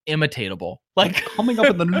not imitatable. Like Coming up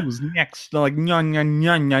in the news next, like nya, nya,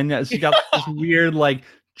 nya, nya, nya. She got this weird like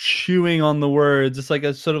chewing on the words. It's like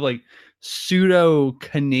a sort of like pseudo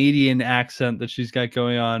Canadian accent that she's got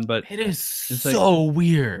going on, but it is It's like- so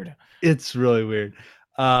weird. it's really weird.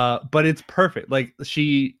 But it's perfect. Like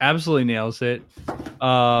she absolutely nails it.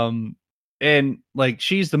 And like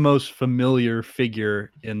she's the most familiar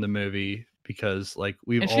figure in the movie because like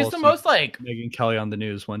we've And all she's the seen most like Megyn Kelly on the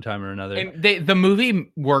news one time or another. and the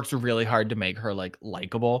movie works really hard to make her like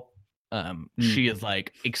likable. She is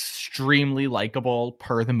like extremely likable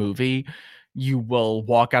per the movie. You will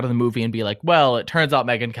walk out of the movie and be like, well, it turns out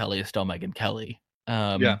Megyn Kelly is still Megyn Kelly.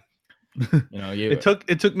 Yeah. You know, It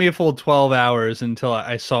took me a full 12 hours until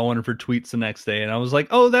I saw one of her tweets the next day, and I was like,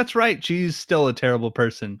 "Oh, that's right. She's still a terrible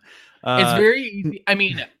person." It's very easy. I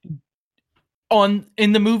mean,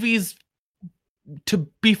 in the movies, to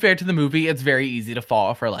be fair to the movie, it's very easy to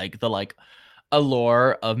fall for like the like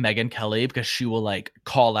allure of Megyn Kelly because she will like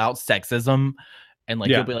call out sexism and like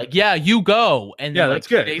Yeah. you'll be like, yeah, you go. And Yeah, then that's like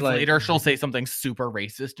 2 good. days Like- later she'll say something super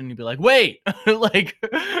racist and you'll be like, wait, like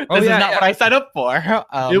this Oh, is yeah, not yeah. what I signed up for.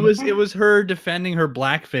 it was her defending her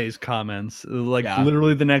blackface comments like Yeah.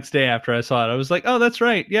 literally the next day after I saw it. I was like, "Oh, that's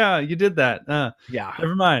right. Yeah, you did that. yeah.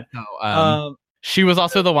 Never mind." So, she was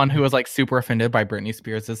also the one who was like super offended by Britney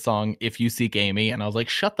Spears' song "If You Seek Amy," and I was like,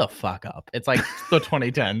 "Shut the fuck up!" It's like the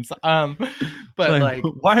 2010s. But like,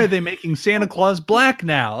 why are they making Santa Claus black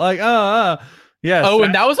now? Like, yes. oh,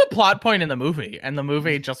 and that was a plot point in the movie, and the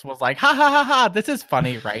movie just was like, "Ha ha ha ha! This is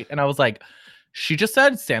funny, right?" And I was like, "She just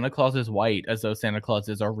said Santa Claus is white, as though Santa Claus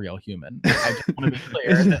is a real human." I just want to be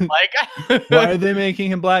clear that, like, why are they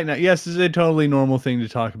making him black now? Yes, this is a totally normal thing to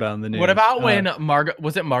talk about in the news. What about when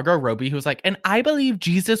Margot Robbie who was like, and I believe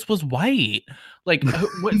Jesus was white? Like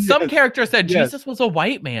when some Yes. character said Yes. Jesus was a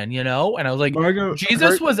white man, you know? And I was like, Margot?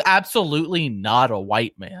 Jesus was absolutely not a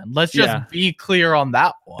white man. Let's just Yeah. be clear on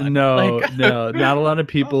that one. No, Like- no, not a lot of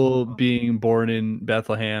people being born in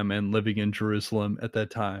Bethlehem and living in Jerusalem at that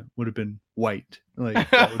time would have been white. Like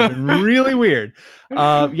that would have been really weird.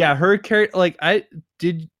 Yeah, her character, like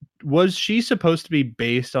was she supposed to be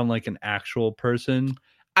based on like an actual person?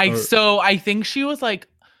 So I think she was like,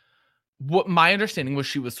 what my understanding was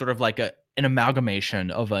she was sort of like an amalgamation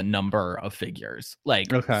of a number of figures,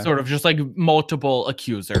 like Okay. sort of just like multiple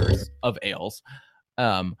accusers of Ailes.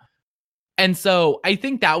 And so I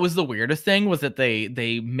think that was the weirdest thing was that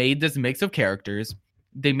they made this mix of characters.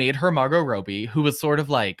 They made her Margot Robbie, who was sort of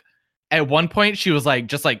like, at one point she was like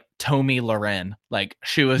just like Tommy Loren, like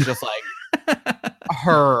she was just like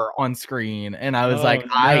her on screen, and I was Oh, like,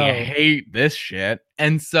 no. I hate this shit.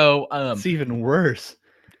 And so It's even worse.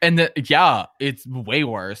 and then yeah, it's way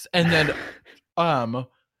worse. And then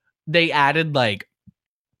they added like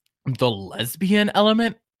the lesbian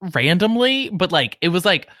element randomly, but like it was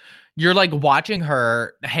like you're like watching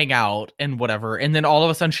her hang out and whatever, and then all of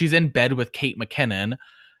a sudden she's in bed with Kate McKinnon,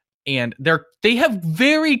 and they have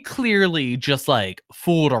very clearly just like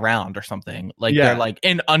fooled around or something. Like Yeah. they're like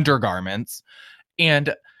in undergarments,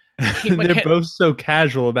 and Kate They're McKin- both so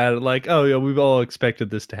casual about it, like, oh yeah, we've all expected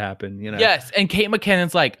this to happen, Yes, and Kate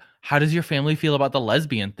McKinnon's like, how does your family feel about the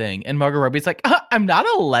lesbian thing? And Margot Robbie's like, I'm not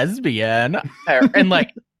a lesbian. And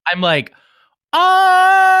like, I'm like,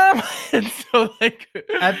 and so like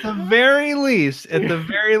at the very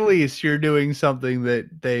least, you're doing something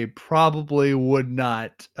that they probably would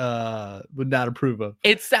not approve of.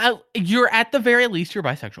 it's you're at the very least you're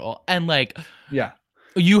bisexual, and like Yeah.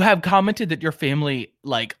 you have commented that your family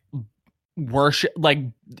like worship, like,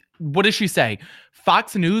 what does she say?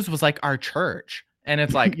 Fox News was like our church, and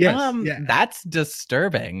it's like, Yes, yeah. that's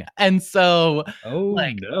disturbing. And so Oh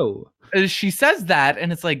like, no. she says that,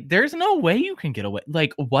 and it's like, there's no way you can get away.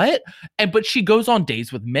 Like, what? But she goes on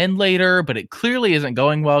dates with men later, but it clearly isn't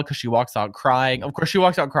going well because she walks out crying. Of course, she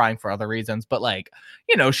walks out crying for other reasons, but like,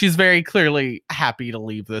 she's very clearly happy to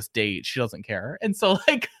leave this date. She doesn't care. And so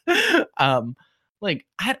like, I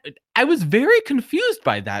was very confused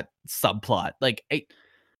by that subplot. Like, it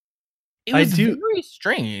was very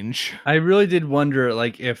strange. I really did wonder,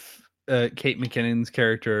 like, if Kate McKinnon's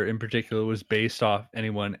character in particular was based off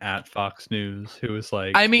anyone at Fox News who was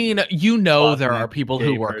like, I mean, there are people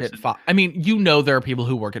who work at Fox. I mean, there are people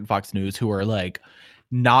who work at Fox News who are like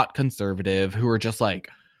not conservative, who are just like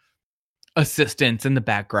assistants in the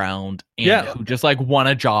background, and who just like want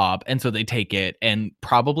a job, and so they take it, and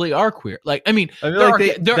probably are queer. Like, I mean, and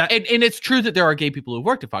it's true that there are gay people who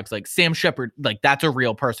worked at Fox, like Sam Shepard. Like, that's a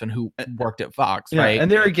real person who worked at Fox, right? And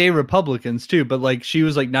there are gay Republicans too, but like she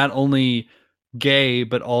was like not only gay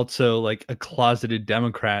but also like a closeted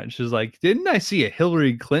Democrat. She's like, didn't I see a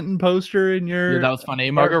Hillary Clinton poster in your? Yeah, that was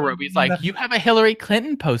funny. Margot Robbie's like, you have a Hillary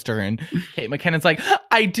Clinton poster, and Kate McKinnon's like,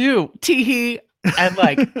 I do. Tee. And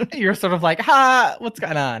like, you're sort of like, ha, what's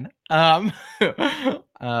going on?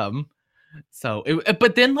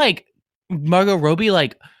 But then like Margot Robbie,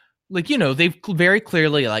 like, they've very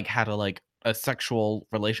clearly like had a sexual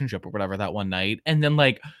relationship or whatever that one night. And then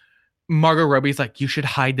like Margot Robbie's like, you should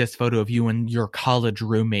hide this photo of you and your college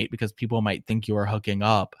roommate because people might think you are hooking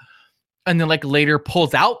up. And then like later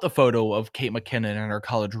pulls out the photo of Kate McKinnon and her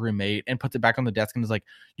college roommate and puts it back on the desk and is like,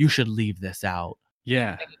 you should leave this out.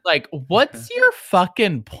 Yeah. Like, what's your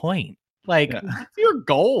fucking point? Like, what's your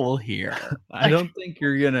goal here? I don't think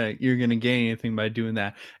you're gonna gain anything by doing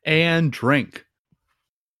that. And drink.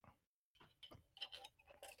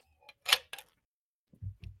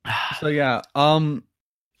 So yeah,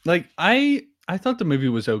 like I thought the movie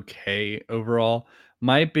was okay overall.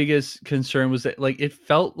 My biggest concern was that like it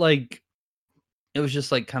felt like it was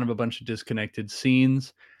just like kind of a bunch of disconnected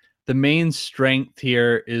scenes. The main strength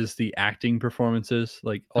here is the acting performances.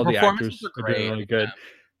 Like all the actors are doing really good. Yeah.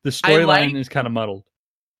 The storyline is kind of muddled.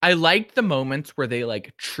 I liked the moments where they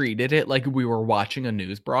like treated it like we were watching a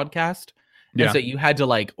news broadcast. And so you had to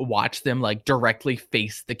like watch them like directly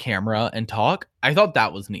face the camera and talk. I thought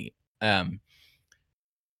that was neat. I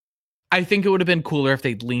think it would have been cooler if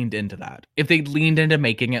they'd leaned into that. If they'd leaned into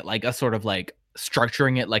making it like a sort of like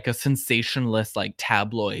structuring it like a sensationalist, like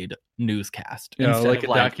tabloid newscast, like a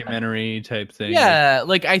documentary type thing. Yeah,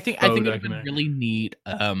 like I think it would have been really neat.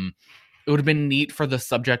 It would have been neat for the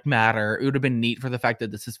subject matter. It would have been neat for the fact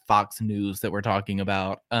that this is Fox News that we're talking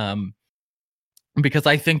about. Because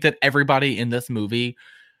I think that everybody in this movie,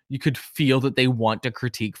 you could feel that they want to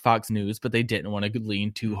critique Fox News, but they didn't want to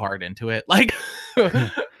lean too hard into it. Like,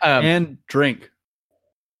 and drink.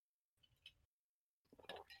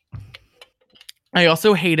 I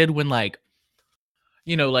also hated when like,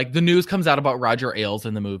 like the news comes out about Roger Ailes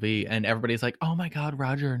in the movie and everybody's like, oh my God,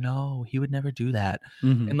 Roger, no, he would never do that.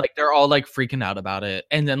 Mm-hmm. And like, they're all like freaking out about it.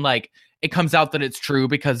 And then like, it comes out that it's true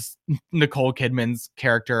because Nicole Kidman's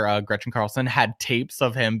character, Gretchen Carlson, had tapes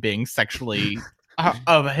of him being sexually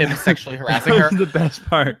harassing her. The best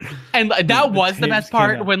part. And that was the best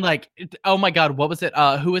part when like, oh my God, what was it?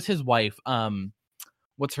 Who was his wife?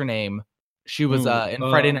 What's her name? She was in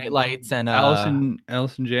Friday Night Lights and Allison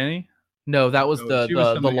Janney. No, that was the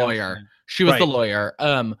lawyer. She was the lawyer.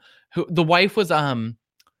 Who the wife was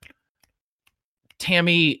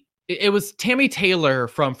Tammy. It was Tammy Taylor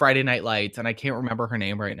from Friday Night Lights, and I can't remember her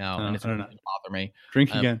name right now, and it's going to bother me.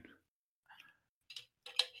 Drink again.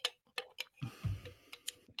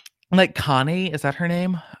 Like Connie, is that her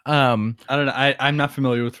name? I don't know. I'm not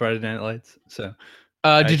familiar with Friday Night Lights, so.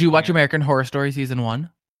 Did you watch American Horror Story season 1?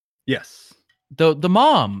 Yes. The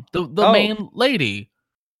mom, the main lady.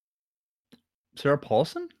 Sarah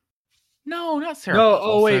Paulson? No, not Sarah. No,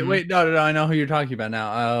 Paulson. wait, no, I know who you're talking about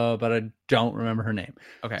now. But I don't remember her name.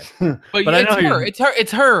 Okay, but I know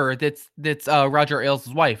it's her. That's Roger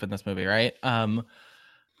Ailes' wife in this movie, right?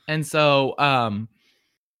 And so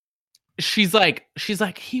she's like,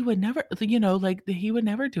 he would never, like he would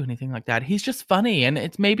never do anything like that. He's just funny,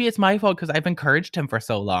 and maybe it's my fault because I've encouraged him for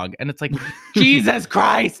so long. And it's like, Jesus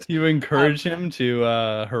Christ, You encourage him to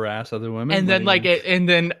harass other women, and then and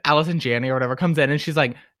then Allison Janney or whatever comes in, and she's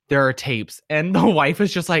like, there are tapes, and the wife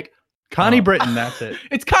is just like, Connie Britton. That's it.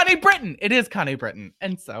 It's Connie Britton. It is Connie Britton,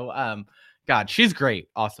 and so God, she's great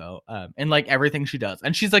also, and like everything she does,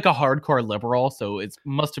 and she's like a hardcore liberal, so it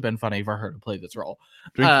must have been funny for her to play this role.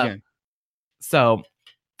 Drink again. So,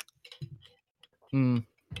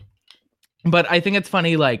 but I think it's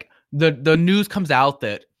funny, like the news comes out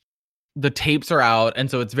that the tapes are out,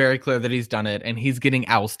 and so it's very clear that he's done it, and he's getting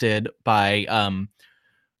ousted by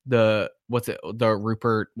the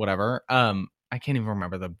Rupert whatever. I can't even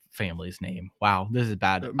remember the family's name. Wow, this is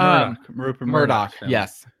bad. Rupert Murdoch. family.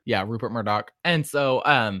 Yes, yeah, Rupert Murdoch. And so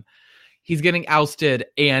he's getting ousted,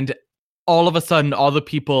 and all of a sudden, all the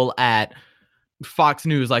people at Fox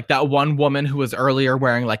News, like that one woman who was earlier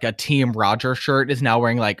wearing like a Team Roger shirt, is now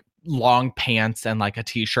wearing like long pants and like a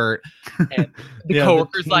t-shirt. And the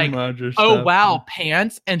coworker's like, "Oh wow,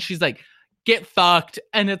 pants!" And she's like, "Get fucked!"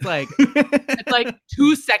 And it's like,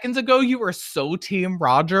 2 seconds ago you were so Team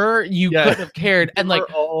Roger, you couldn't have cared. And like,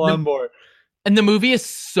 all on board. And the movie is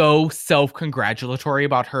so self-congratulatory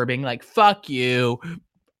about her being like, "Fuck you,"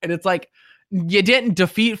 and it's like, you didn't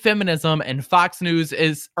defeat feminism, and Fox News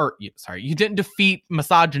you didn't defeat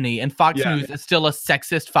misogyny, and Fox News is still a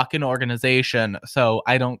sexist fucking organization. So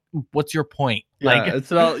what's your point? Yeah,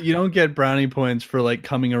 it's all, you don't get brownie points for like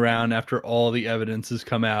coming around after all the evidence has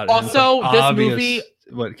come out. Also, like this movie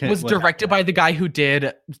was directed by the guy who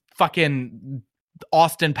did fucking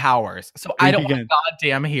Austin Powers. So I don't want to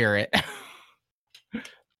goddamn hear it.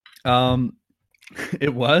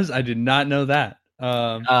 It was? I did not know that.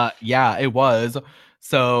 Yeah, it was.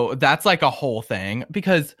 So that's like a whole thing,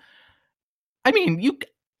 because I mean, you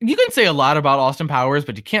can say a lot about Austin Powers,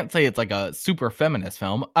 but you can't say it's like a super feminist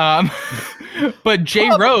film. But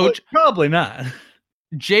Jay Roach, probably not.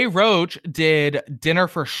 Jay Roach did Dinner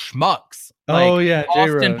for Schmucks. Oh yeah, Jay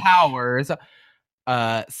Austin Roach. Powers.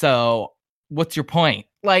 So what's your point?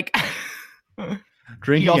 Like,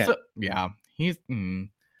 Drink again. Yeah, he's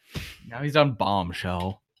now he's on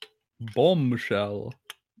Bombshell.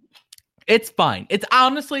 It's fine. It's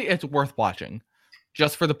honestly, it's worth watching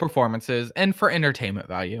just for the performances and for entertainment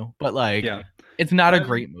value. But like, it's not a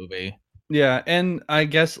great movie. Yeah, and I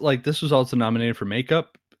guess like this was also nominated for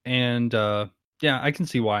makeup, and I can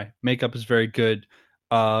see why. Makeup is very good.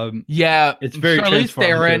 It's very Charlize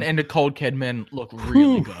Theron and Nicole Kidman look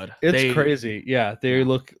really good. It's crazy. Yeah, they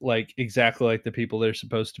look like exactly like the people they're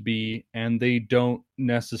supposed to be, and they don't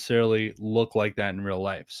necessarily look like that in real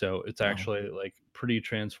life. So it's actually like pretty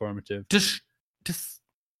transformative. Does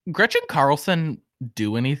Gretchen Carlson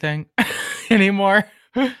do anything anymore?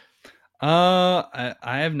 I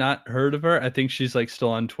have not heard of her. I think she's like still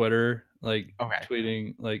on Twitter, like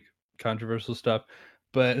tweeting like controversial stuff,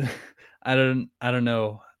 but I don't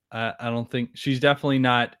know. I don't think she's definitely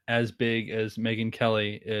not as big as Megyn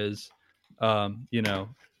Kelly is.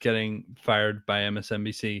 Getting fired by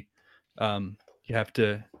MSNBC. You have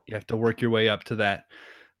to work your way up to that.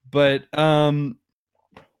 But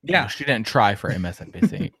yeah, she didn't try for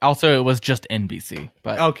MSNBC. Also, it was just NBC.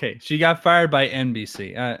 But okay, she got fired by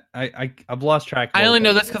NBC. I've lost track. I only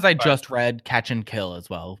know this because I just read Catch and Kill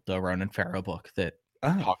as well, the Ronan Farrow book that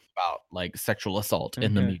talks about like sexual assault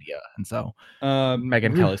in the media, and so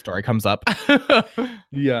Megyn Kelly's story comes up.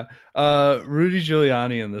 Yeah, Rudy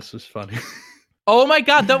Giuliani in this was funny. Oh my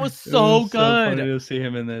god, that was so good. So funny to see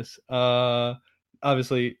him in this.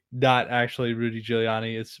 Obviously not actually Rudy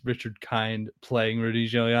Giuliani. It's Richard Kind playing Rudy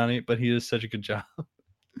Giuliani, but he does such a good job.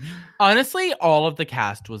 Honestly, all of the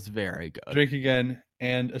cast was very good. Drink again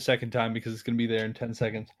and a second time because it's going to be there in 10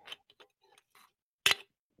 seconds.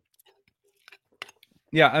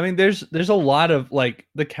 Yeah, I mean, there's a lot of like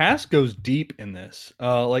the cast goes deep in this.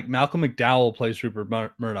 Like Malcolm McDowell plays Rupert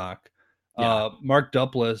Murdoch. Mark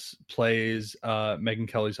Duplass plays Megyn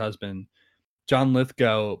Kelly's husband. John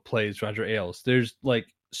Lithgow plays Roger Ailes. There's like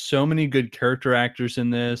so many good character actors in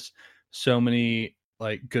this. So many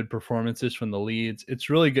like good performances from the leads. It's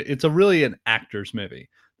really good. It's really an actor's movie.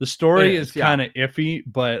 The story is kind of iffy,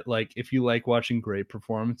 but like if you like watching great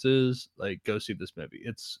performances, like go see this movie.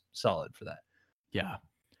 It's solid for that. Yeah.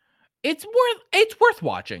 It's worth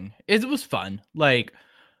watching. It was fun. Like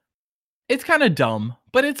it's kind of dumb,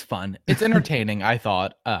 but it's fun. It's entertaining, I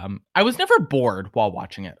thought. I was never bored while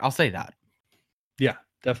watching it. I'll say that. Yeah,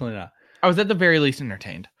 definitely not. I was at the very least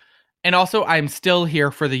entertained. And also I'm still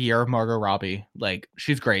here for the year of Margot Robbie. Like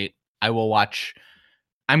she's great. I will watch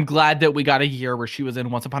I'm glad that we got a year where she was in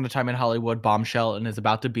Once Upon a Time in Hollywood, Bombshell, and is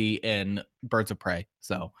about to be in Birds of Prey.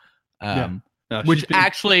 So, No, which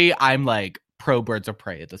actually I'm like pro Birds of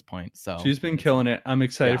Prey at this point. So she's been killing it. I'm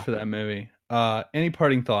excited Yeah. for that movie. Any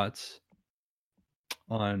parting thoughts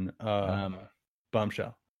on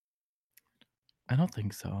Bombshell? I don't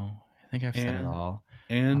think so. I think I've said it all.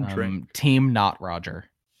 And Drake. Team not Roger.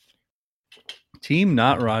 Team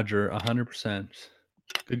not Roger, 100%.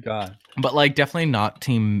 Good God. But like definitely not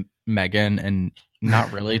Team Megan and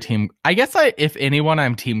not really Team. I guess if anyone,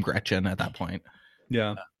 I'm Team Gretchen at that point.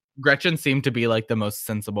 Yeah. Gretchen seemed to be like the most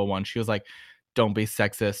sensible one. She was like, don't be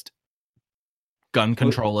sexist. Gun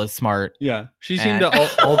control is smart. Yeah. She seemed to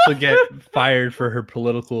also get fired for her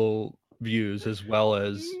political views as well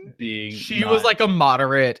as being she was like a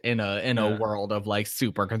moderate in a world of like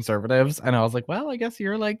super conservatives, and I was like, well, I guess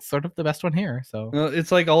you're like sort of the best one here. So well,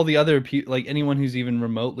 it's like all the other people, like anyone who's even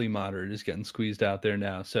remotely moderate is getting squeezed out there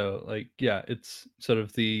now. So like, yeah, it's sort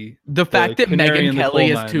of the fact that canary Megyn in the Kelly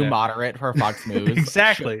coal is mine too there. moderate for Fox News.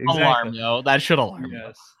 Exactly. Alarm, yo. That should alarm.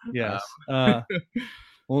 Yes.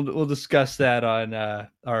 We'll discuss that on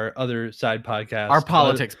our other side podcast, our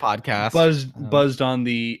politics podcast. Buzzed on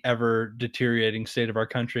the ever deteriorating state of our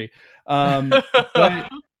country. But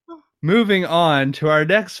moving on to our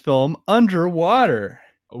next film, Underwater.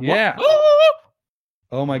 Yeah.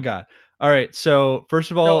 Oh my God. All right. So first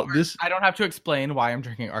of all, I don't have to explain why I'm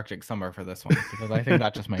drinking Arctic Summer for this one because I think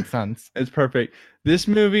that just makes sense. It's perfect. This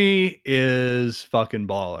movie is fucking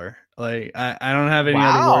baller. Like I don't have any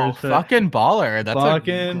other words. Fucking baller. That's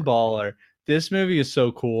fucking baller. This movie is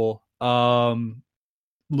so cool.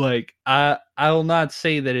 Like I will not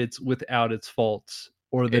say that it's without its faults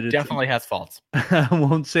or that it definitely has faults. I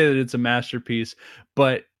won't say that it's a masterpiece,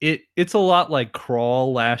 but it's a lot like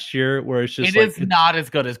Crawl last year, where it's just it's not as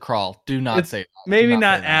good as Crawl. Do not say that. Maybe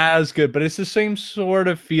not as good, but it's the same sort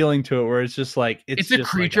of feeling to it, where it's just like it's a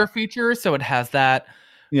creature feature, so it has that.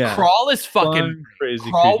 Yeah, Crawl is fucking crazy.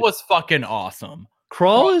 Crawl was fucking awesome.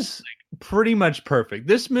 Crawl is pretty much perfect.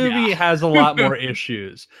 This movie has a lot more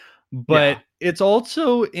issues, but it's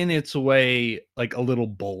also in its way like a little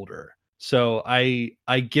bolder. So I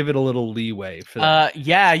give it a little leeway for that.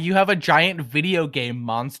 Yeah, you have a giant video game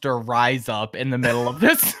monster rise up in the middle of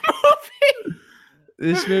this movie.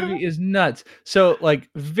 This movie is nuts. So like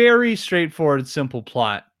very straightforward, simple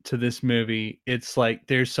plot to this movie. It's like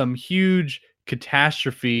there's some huge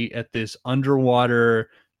catastrophe at this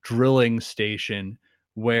underwater drilling station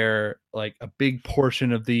where like a big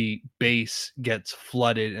portion of the base gets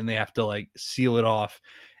flooded and they have to like seal it off.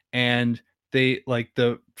 And they like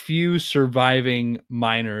the few surviving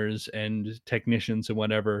miners and technicians and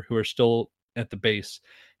whatever who are still at the base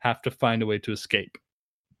have to find a way to escape.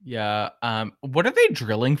 Yeah. What are they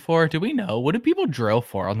drilling for? Do we know? What do people drill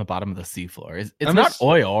for on the bottom of the seafloor? It's not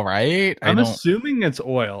oil, right? I'm assuming it's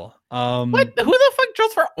oil. What? Who the fuck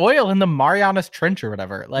drills for oil in the Marianas Trench or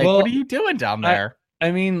whatever? Like, what are you doing down there? I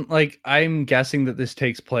mean, like, I'm guessing that this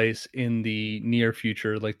takes place in the near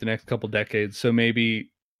future, like the next couple decades. So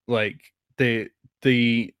maybe like the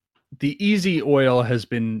easy oil has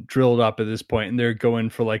been drilled up at this point, and they're going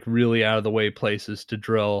for like really out of the way places to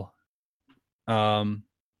drill.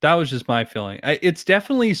 That was just my feeling. It's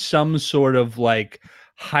definitely some sort of like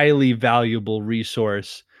highly valuable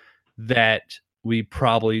resource that we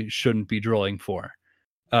probably shouldn't be drilling for.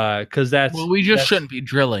 Because we just shouldn't be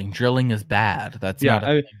drilling. Drilling is bad. That's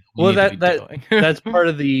that's part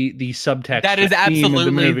of the subtext. That is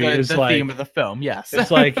absolutely the like, theme of the film. Yes, it's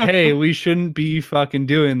like, hey, we shouldn't be fucking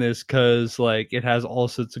doing this because like it has all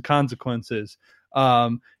sorts of consequences.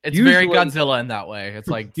 It's very Godzilla in that way. It's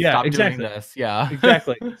like, stop doing this. Yeah,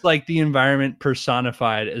 exactly. It's like the environment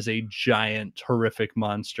personified as a giant, horrific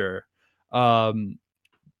monster.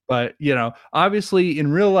 But, you know, obviously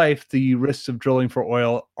in real life, the risks of drilling for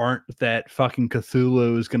oil aren't that fucking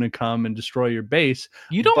Cthulhu is going to come and destroy your base.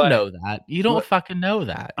 You don't know that. You don't fucking know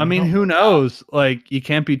that. I mean, who knows? Like, you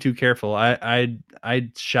can't be too careful.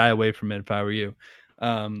 I'd shy away from it if I were you.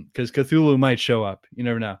 Because Cthulhu might show up. You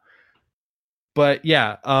never know. But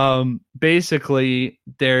yeah, basically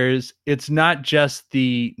it's not just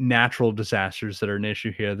the natural disasters that are an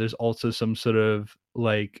issue here. There's also some sort of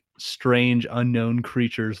like strange unknown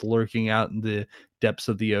creatures lurking out in the depths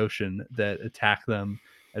of the ocean that attack them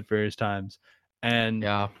at various times. And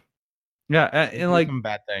and like some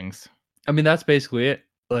bad things. I mean, that's basically it.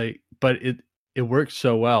 Like, but it works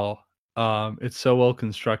so well. It's so well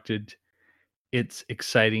constructed. It's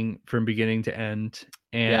exciting from beginning to end.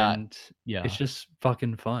 and Yeah. it's just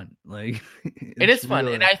fucking fun. Like It is fun.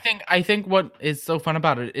 And I think what is so fun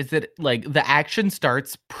about it is that like the action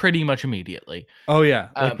starts pretty much immediately. oh yeah,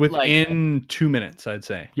 like like- within 2 minutes, I'd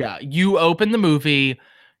say. Yeah, you open the movie,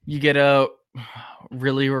 you get a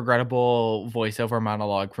really regrettable voiceover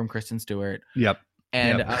monologue from Kristen Stewart, Yep.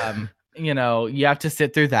 and you know, you have to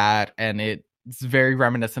sit through that, and it's very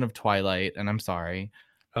reminiscent of Twilight, and I'm sorry.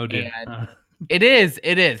 Oh dude. And It is.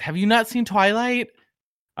 Have you not seen Twilight?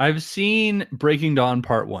 I've seen Breaking Dawn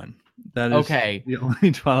Part 1. That is Okay. the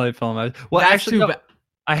only Twilight film well, That's actually, too no, ba-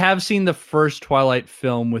 I have seen the first Twilight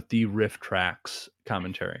film with the riff tracks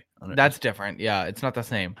commentary on it. That's different. Yeah, it's not the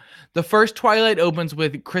same. The first Twilight opens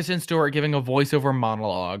with Kristen Stewart giving a voiceover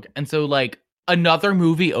monologue. And so like another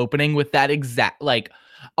movie opening with that exact like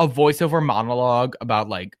a voiceover monologue about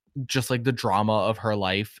like just like the drama of her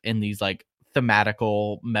life in these like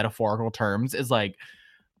thematical metaphorical terms is like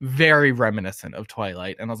very reminiscent of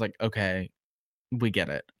Twilight. And I was like, okay, we get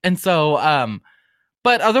it. And so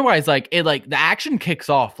but otherwise like it like the action kicks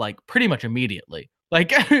off like pretty much immediately.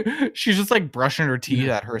 Like she's just like brushing her teeth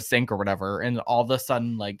at her sink or whatever, and all of a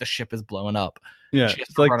sudden like the ship is blowing up. Yeah, She has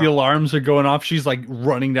it's to like run the off. alarms are going off. She's like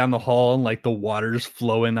running down the hall and like the water's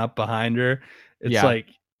flowing up behind her. It's Yeah. like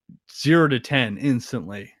 0 to 10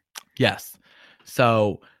 instantly. Yes.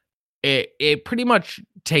 So it pretty much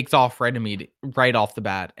takes off right off the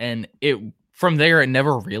bat, and it from there it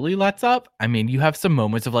never really lets up. I mean, you have some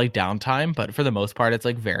moments of like downtime, but for the most part, it's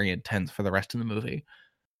like very intense for the rest of the movie.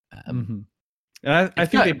 And I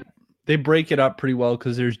it's think good. they break it up pretty well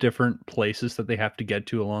because there's different places that they have to get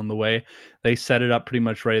to along the way. They set it up pretty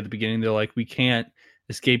much right at the beginning. They're like, we can't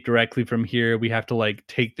escape directly from here. We have to like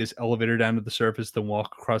take this elevator down to the surface, then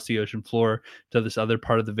walk across the ocean floor to this other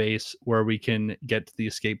part of the base where we can get to the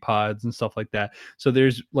escape pods and stuff like that. So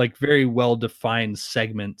there's like very well defined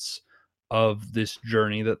segments of this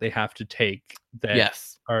journey that they have to take that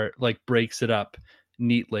Yes. are like breaks it up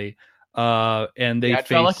neatly. And they Yeah, it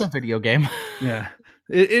felt like face a video game. yeah.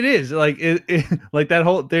 It is like it like that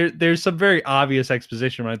whole there's some very obvious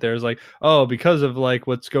exposition right there. It's like, oh, because of like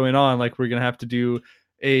what's going on, like we're gonna have to do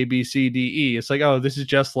A, B, C, D, E. It's like, oh, this is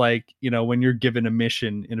just like, you know, when you're given a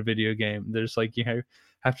mission in a video game. There's like you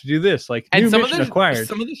have to do this. Like And new some of mission acquired.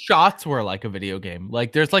 some of the shots were like a video game.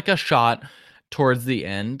 Like there's like a shot towards the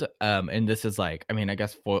end, and this is like, I mean, I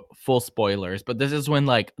guess full spoilers, but this is when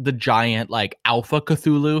like the giant like Alpha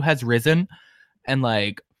Cthulhu has risen, and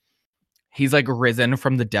like he's like risen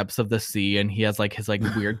from the depths of the sea, and he has like his like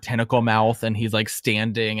weird tentacle mouth, and he's like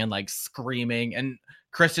standing and like screaming, and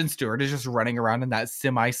Kristen Stewart is just running around in that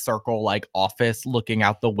semicircle like office looking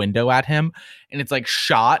out the window at him, and it's like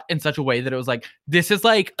shot in such a way that it was like, this is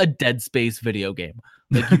like a Dead Space video game.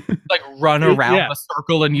 Like you like run around Yeah. the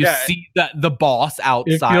circle and you Yeah. see the boss It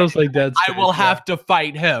outside. feels like Dead I Space, will yeah. have to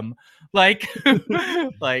fight him. Like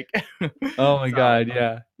like Oh my So,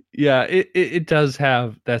 god, yeah, it does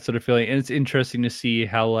have that sort of feeling, and it's interesting to see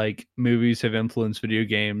how like movies have influenced video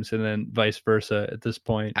games, and then vice versa at this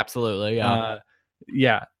point. absolutely,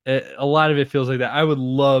 Yeah, a lot of it feels like that. I would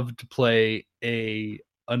love to play a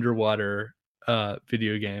underwater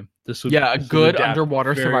video game. This would yeah, a this would good adapt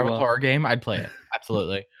underwater very survival well. horror game. I'd play it.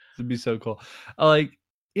 Absolutely. This would be so cool. I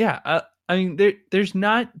mean, there's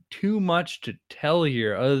not too much to tell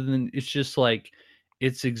here, other than it's just like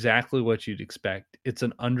it's exactly what you'd expect. It's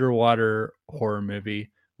an underwater horror movie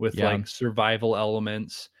with Yeah. like survival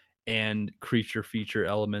elements and creature feature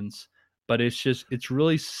elements, but it's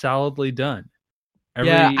really solidly done.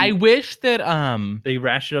 Yeah, I wish that They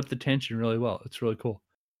ratchet up the tension really well. It's really cool.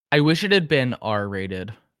 I wish it had been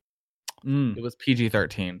R-rated. Mm. It was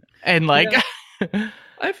PG-13. And like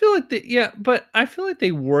I feel like but I feel like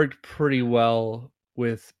they worked pretty well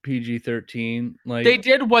with PG-13. Like they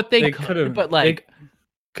did what they could've- could, but like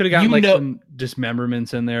could have gotten you like know- some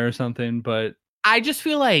dismemberments in there or something, but I just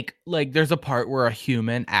feel like there's a part where a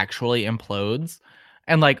human actually implodes,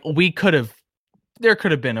 and like there could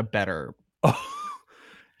have been a better.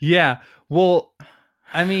 yeah. Well,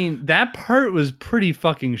 I mean, that part was pretty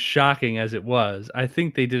fucking shocking as it was. I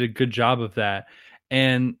think they did a good job of that.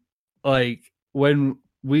 And like when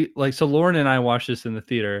so Lauren and I watched this in the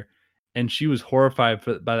theater, and she was horrified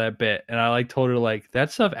by that bit, and I like told her like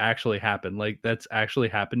that stuff actually happened. Like that's actually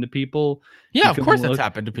happened to people. Yeah, You of can course look- it's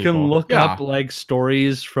happened to You people. can look Yeah. up like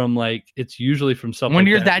stories from like it's usually from something when like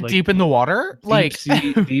you're that like, deep in the water, like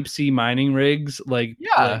deep sea mining rigs, like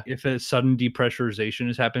Yeah. if a sudden depressurization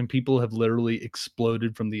has happened, people have literally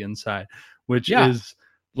exploded from the inside, which Yeah. is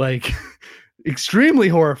like extremely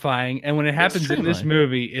horrifying. And when it happens in this Extremely.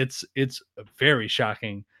 movie, it's very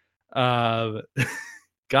shocking.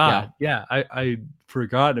 God, yeah, I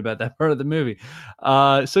forgotten about that part of the movie.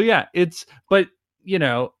 So yeah, but you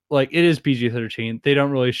know, like it is PG-13. They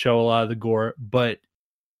don't really show a lot of the gore, but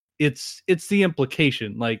it's the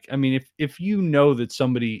implication. Like, I mean, if you know that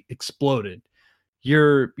somebody exploded,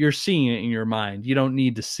 you're seeing it in your mind. You don't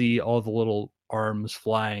need to see all the little arms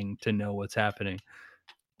flying to know what's happening.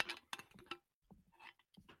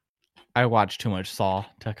 I watched too much Saw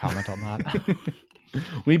to comment on that.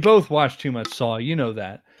 We both watched too much Saw. You know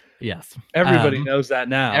that. Yes. Everybody knows that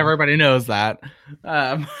now. Everybody knows that.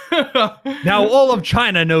 Now all of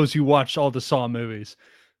China knows you watched all the Saw movies.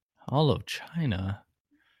 All of China.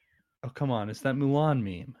 Oh, come on. It's that Mulan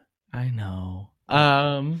meme. I know.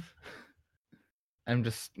 I'm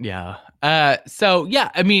just, yeah. So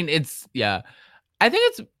yeah, I mean, it's, yeah. I think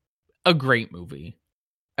it's a great movie.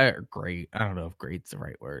 Great. I don't know if great's the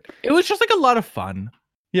right word. It was just like a lot of fun.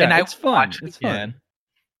 Yeah, and it's fun. It's fun.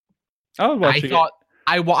 I would watch it.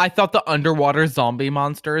 I thought the underwater zombie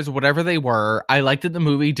monsters, whatever they were, I liked that the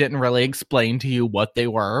movie didn't really explain to you what they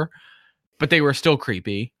were, but they were still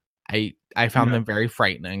creepy. I found them very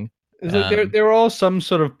frightening. It's like they were all some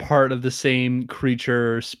sort of part of the same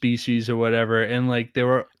creature species or whatever, and like they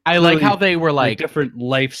were. I like how they were like different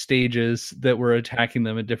life stages that were attacking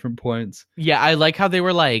them at different points. Yeah, I like how they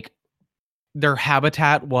were like their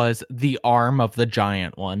habitat was the arm of the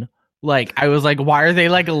giant one. Like I was like, why are they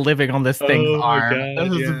like living on this thing's arm?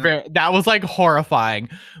 God, that was like horrifying.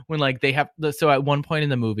 When like they have so at one point in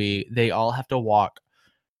the movie, they all have to walk.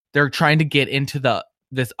 They're trying to get into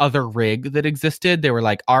this other rig that existed. They were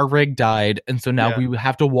like, our rig died, and so now we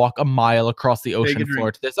have to walk a mile across the ocean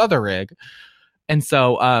floor to this other rig. And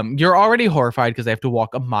so you're already horrified because they have to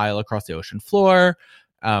walk a mile across the ocean floor.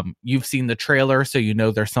 You've seen the trailer, so you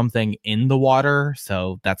know there's something in the water,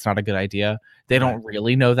 so that's not a good idea. They don't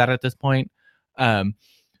really know that at this point.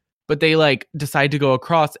 But they like decide to go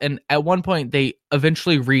across, and at one point they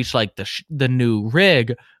eventually reach like the new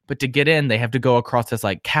rig, but to get in they have to go across this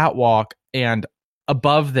like catwalk, and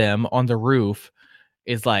above them on the roof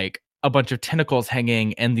is like a bunch of tentacles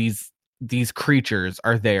hanging, and these creatures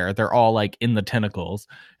are there. They're all like in the tentacles,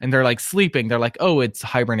 and they're like sleeping. They're like, oh, it's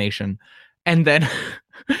hibernation. And then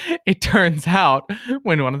it turns out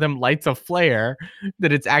when one of them lights a flare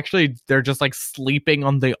that it's actually they're just like sleeping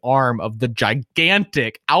on the arm of the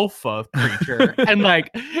gigantic alpha creature. And like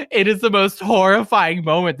it is the most horrifying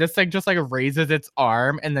moment. This thing just like raises its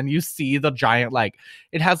arm, and then you see the giant, like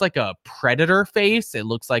it has like a predator face. It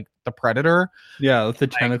looks like the predator. Yeah, with the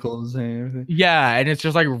tentacles and everything. Yeah, and it's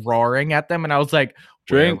just like roaring at them. And I was like,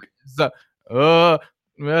 drink. Cthulhu.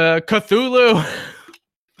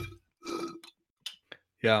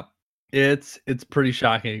 Yeah, it's pretty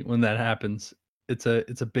shocking when that happens. It's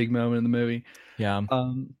a big moment in the movie. Yeah.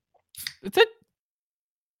 It's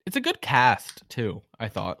a good cast too, I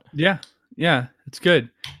thought. Yeah, it's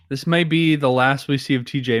good. This may be the last we see of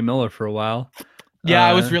TJ Miller for a while. Yeah,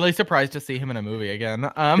 I was really surprised to see him in a movie again.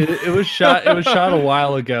 It was shot a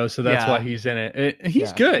while ago, so that's why he's in it.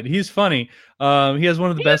 He's good. He's funny. He has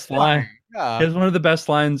one of the best lines. Yeah. He has one of the best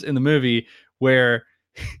lines in the movie where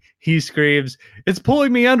he screams, "It's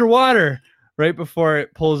pulling me underwater," right before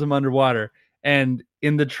it pulls him underwater. And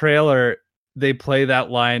in the trailer, they play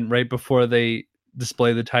that line right before they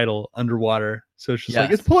display the title, Underwater. So it's just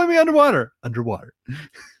like, it's pulling me underwater.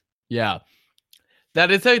 Yeah.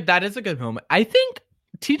 That is a good moment. I think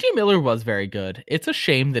TJ Miller was very good. It's a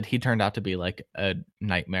shame that he turned out to be like a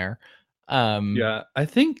nightmare. Yeah, I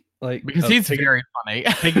think like because he's very funny.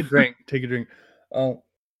 Take a drink. Oh,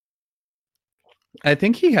 I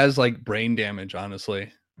think he has like brain damage,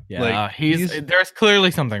 honestly. Yeah, like, there's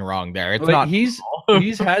clearly something wrong there. It's like, not he's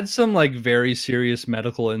had some like very serious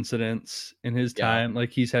medical incidents in his time.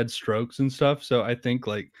 Like he's had strokes and stuff. So I think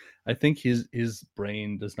his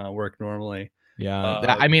brain does not work normally. Yeah.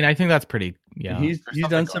 I mean, I think that's pretty he's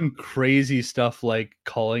done some crazy stuff, like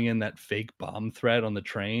calling in that fake bomb threat on the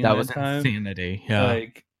train. That was insanity. Yeah.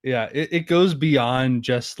 Like, yeah, it goes beyond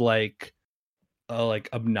just like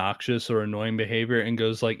obnoxious or annoying behavior and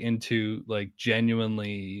goes like into like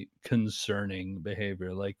genuinely concerning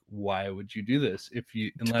behavior. Like, why would you do this if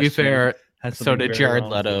you? To be fair, so did Jared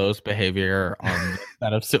Leto's behavior on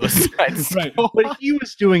that of Suicide Squad. Right. But he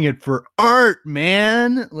was doing it for art,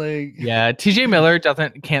 man. Like, yeah, TJ Miller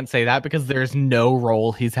can't say that because there's no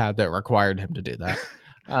role he's had that required him to do that.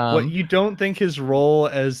 What, you don't think his role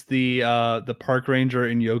as the park ranger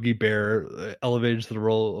in Yogi Bear elevates the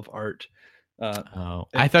role of art?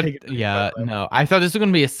 I thought this was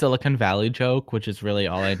gonna be a Silicon Valley joke, which is really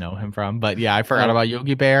all I know him from. But yeah, I forgot about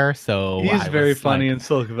Yogi Bear. So he's very funny in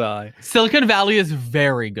Silicon Valley. Silicon Valley is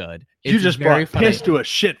very good. You just brought piss to a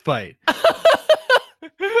shit fight.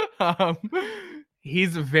 um,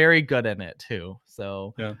 he's very good in it too.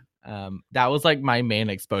 So Yeah. that was like my main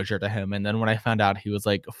exposure to him. And then when I found out he was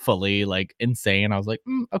like fully like insane, I was like,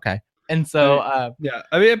 okay. And so Yeah,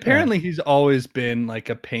 I mean, apparently he's always been like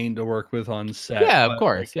a pain to work with on set. Yeah, of but,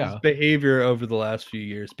 course, like, his behavior over the last few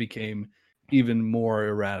years became even more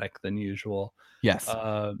erratic than usual. yes.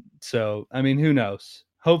 So I mean, who knows?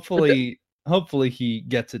 Hopefully he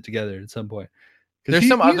gets it together at some point. 'Cause There's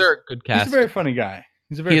some other good He's cast. a very funny guy.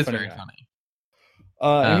 He's a He very is funny very guy. funny.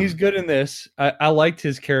 And he's good in this. I liked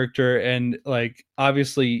his character, and like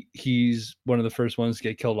obviously he's one of the first ones to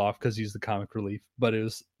get killed off because he's the comic relief. But it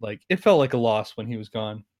was like it felt like a loss when he was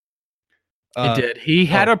gone. It did. He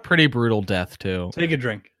had a pretty brutal death too. Take a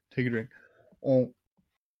drink. Take a drink. Oh.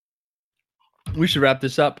 We should wrap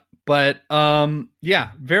this up. But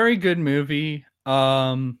yeah, very good movie.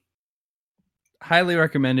 Highly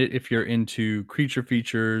recommend it if you're into creature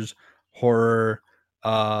features, horror,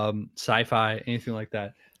 sci-fi, anything like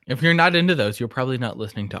that. If you're not into those, you're probably not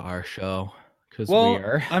listening to our show because Well, we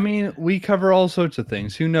are. I mean, we cover all sorts of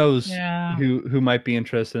things. Who knows Yeah. who might be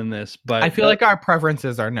interested in this? But I feel like our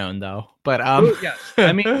preferences are known though. But yes.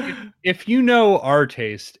 I mean, if you know our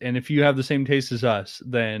taste and if you have the same taste as us,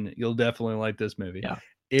 then you'll definitely like this movie. Yeah.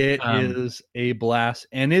 It is a blast,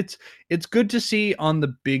 and it's good to see on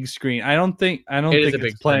the big screen. I don't think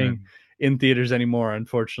it's playing in theaters anymore,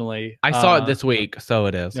 unfortunately. I saw it this week, so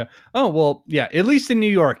it is. Yeah. Oh well, yeah. At least in New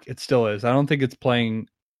York, it still is. I don't think it's playing,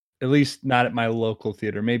 at least not at my local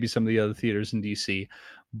theater. Maybe some of the other theaters in DC,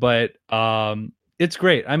 but it's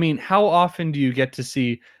great. I mean, how often do you get to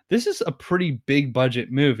see? This is a pretty big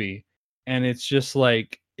budget movie, and it's just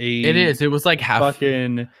like It is. It was like half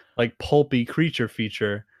fucking like pulpy creature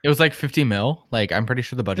feature. It was like 50 mil. Like I'm pretty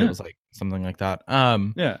sure the budget was like something like that.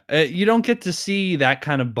 Yeah, you don't get to see that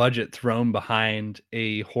kind of budget thrown behind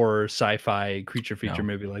a horror sci-fi creature feature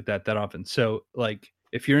movie like that often. So like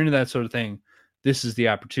if you're into that sort of thing, this is the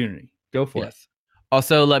opportunity. Go for it.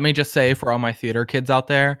 Also, let me just say for all my theater kids out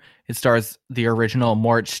there, it stars the original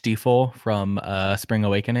Mort Stiefel from Spring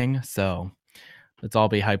Awakening. So let's all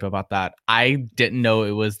be hype about that. I didn't know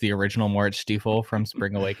it was the original Mort Stiefel from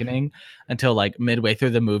Spring Awakening until like midway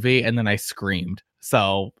through the movie, and then I screamed.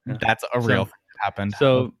 So that's a real thing that happened.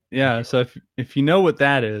 So yeah, so if you know what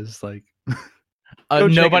that is, like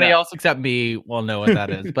nobody else except me will know what that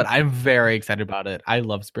is, but I'm very excited about it. I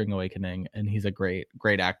love Spring Awakening, and he's a great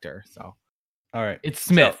actor. So all right, it's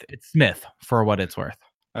Smith. It's Smith for what it's worth.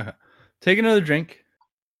 Okay, take another drink,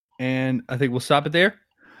 and I think we'll stop it there.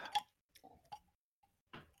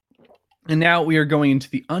 And now we are going into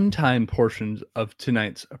the untimed portions of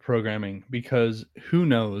tonight's programming because who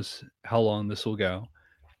knows how long this will go.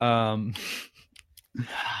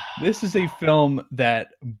 This is a film that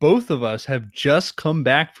both of us have just come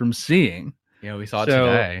back from seeing. Yeah, we saw it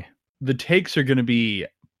today. The takes are going to be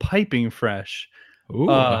piping fresh. Ooh.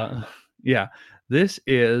 Yeah, this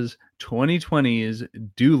is 2020's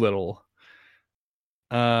Dolittle.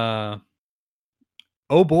 Oh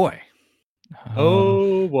boy.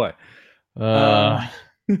 Oh boy.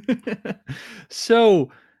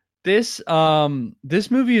 So this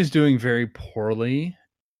movie is doing very poorly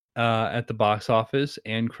at the box office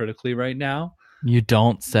and critically right now. You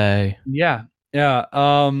don't say. Yeah.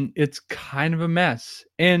 It's kind of a mess.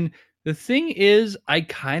 And the thing is, I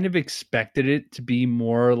kind of expected it to be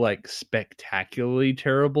more like spectacularly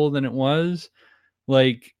terrible than it was.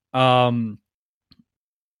 Like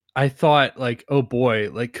I thought like, oh boy,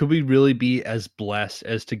 like could we really be as blessed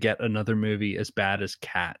as to get another movie as bad as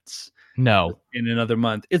Cats? No. In another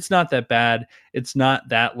month. It's not that bad. It's not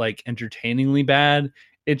that like entertainingly bad.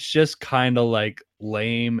 It's just kind of like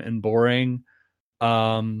lame and boring.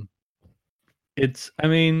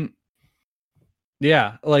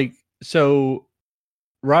 So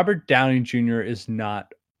Robert Downey Jr. is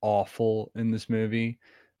not awful in this movie.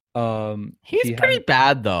 He's pretty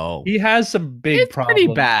bad though. He has some big problems.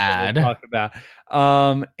 Pretty bad. We'll talk about.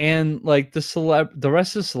 And like the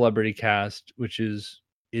rest of the celebrity cast, which is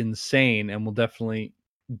insane, and we'll definitely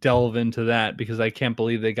delve into that because I can't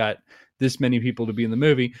believe they got this many people to be in the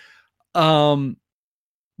movie.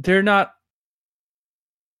 They're not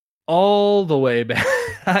all the way bad.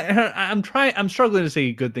 I'm struggling to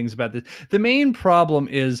say good things about this. The main problem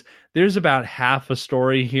is there's about half a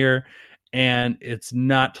story here, and it's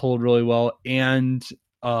not told really well, and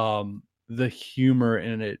the humor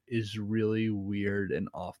in it is really weird and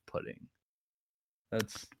off-putting.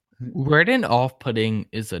 Weird and off-putting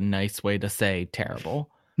is a nice way to say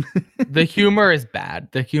terrible. The humor is bad.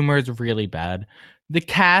 The humor is really bad. The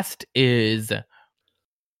cast is,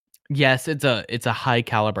 yes, it's a high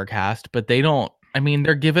caliber cast, but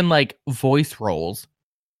they're given like voice roles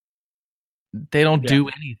They don't Yeah. do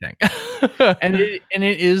anything. and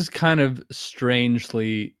it is kind of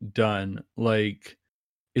strangely done. Like,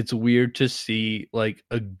 it's weird to see like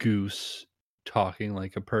a goose talking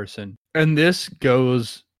like a person. And this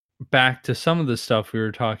goes back to some of the stuff we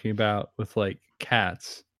were talking about with like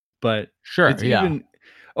cats, but Sure, it's yeah.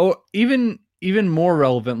 even more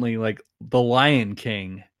relevantly, like The Lion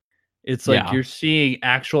King. It's like Yeah. you're seeing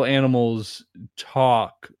actual animals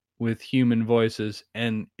talk with human voices,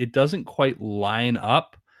 and it doesn't quite line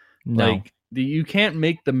up. No. Like you can't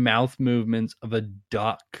make the mouth movements of a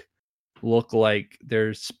duck look like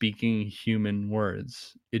they're speaking human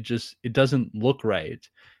words. It doesn't look right.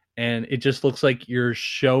 And it just looks like you're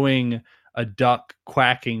showing a duck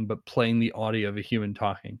quacking but playing the audio of a human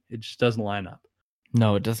talking. It just doesn't line up.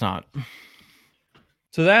 No, it does not.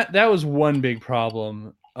 So that was one big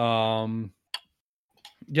problem. The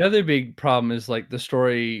other big problem is like the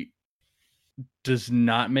story does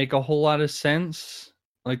not make a whole lot of sense.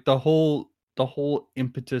 Like the whole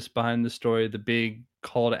impetus behind the story, the big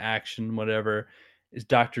call to action, whatever, is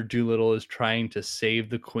Dr. Dolittle is trying to save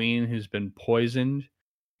the queen who's been poisoned.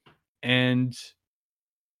 And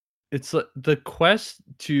it's the quest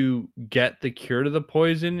to get the cure to the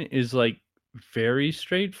poison is like very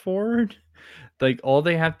straightforward. Like all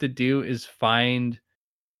they have to do is find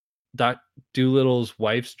Doolittle's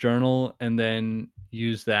wife's journal and then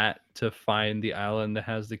use that to find the island that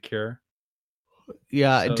has the cure.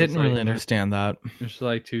 Yeah, So I it's didn't like- really understand that. There's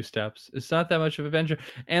like 2 steps. It's not that much of an adventure.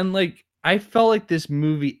 And like I felt like this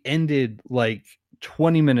movie ended like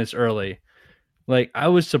 20 minutes early. Like I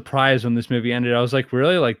was surprised when this movie ended. I was like,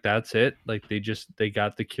 really? Like that's it? Like they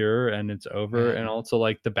got the cure and it's over. Yeah. And also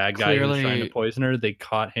like the bad guy who was trying Clearly- to poison her, they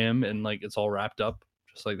caught him and like it's all wrapped up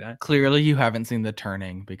just like that. Clearly, you haven't seen The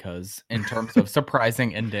Turning, because in terms of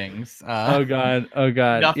surprising endings, Oh god.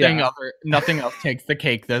 nothing Yeah. nothing else takes the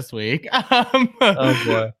cake this week. Oh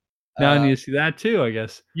boy. Now I Uh, need to see that too, I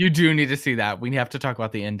guess. You do need to see that. We have to talk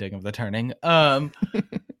about the ending of The Turning.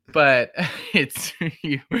 But it's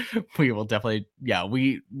we will definitely, yeah,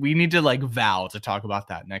 we need to like vow to talk about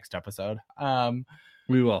that next episode.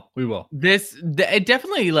 We will. It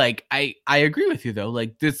definitely, like, I agree with you though.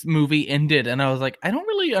 Like, this movie ended and I was like, I don't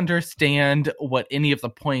really understand what any of the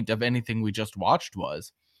point of anything we just watched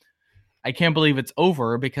was. I can't believe it's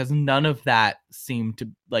over because none of that seemed to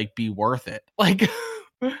like be worth it. Like,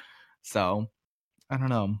 so I don't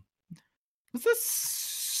know. It's a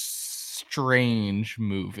strange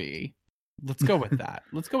movie. Let's go with that.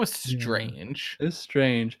 Let's go with Yeah. strange. It's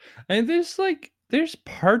strange. And there's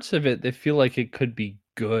parts of it that feel like it could be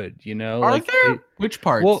good, you know? Are Like there? it- Which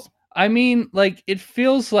parts? well, I mean, like it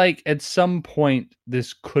feels like at some point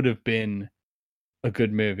this could have been a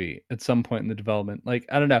good movie at some point in the development. Like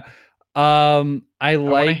I don't know. I want to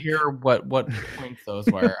like hear what points those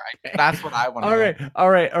were. That's what I want to all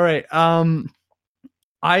right.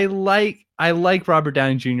 I like Robert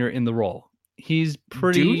Downey Jr. in the role. He's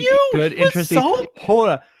pretty Do you? good, He was interesting. so- Hold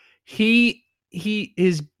on. He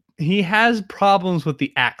has problems with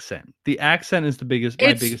the accent. The accent is my biggest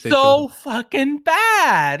It's issue. so fucking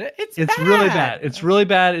bad. It's Really bad. It's really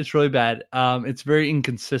bad. It's very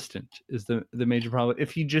inconsistent is the major problem.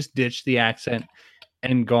 If he just ditched the accent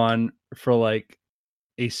and gone for like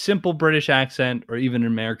a simple British accent or even an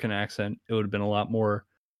American accent, it would have been a lot more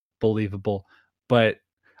believable. But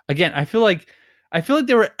again, I feel like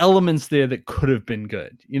there were elements there that could have been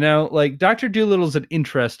good. You know, like Dr. Doolittle's an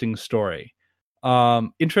interesting story.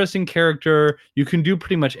 Interesting character. You can do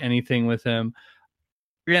pretty much anything with him.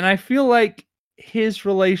 And I feel like his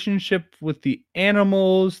relationship with the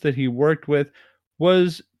animals that he worked with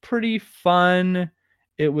was pretty fun.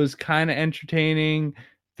 It was kind of entertaining.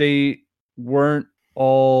 They weren't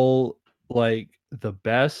all like the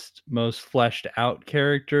best, most fleshed out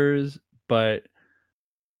characters, but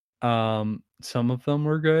some of them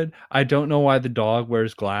were good. I don't know why the dog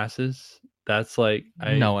wears glasses. That's like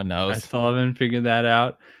No one I knows. still haven't figured that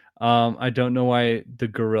out. I don't know why the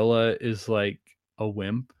gorilla is like a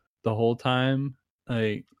wimp the whole time.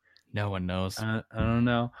 Like No one knows. I don't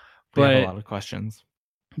know. We have a But lot of questions.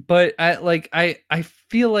 I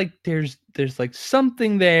feel like there's like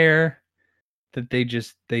something there that they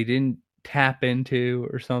didn't tap into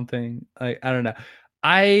or something. I don't know.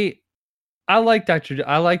 I like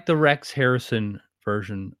I like the Rex Harrison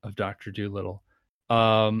version of Dr. Dolittle.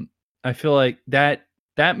 I feel like that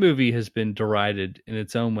movie has been derided in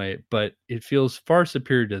its own way, but it feels far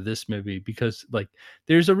superior to this movie because like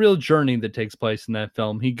there's a real journey that takes place in that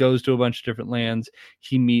film. He goes to a bunch of different lands.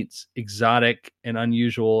 He meets exotic and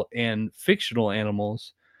unusual and fictional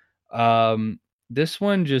animals. This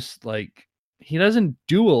one just like he doesn't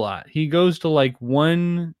do a lot. He goes to like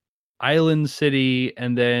one island city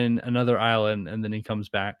and then another island, and then he comes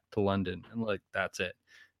back to London, and like that's it.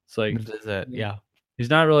 It's like This is it. Yeah. he's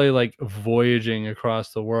not really like voyaging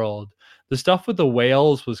across the world. The stuff with the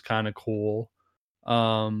whales was kind of cool.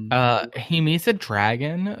 He meets a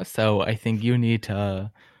dragon, so I think you need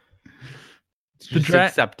to just dra-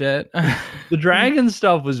 accept it. The dragon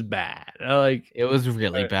stuff was bad. Like It was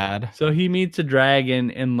really bad. so he meets a dragon,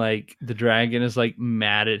 and like the dragon is like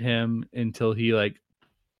mad at him until he like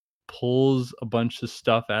pulls a bunch of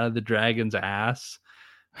stuff out of the dragon's ass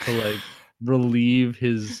to like relieve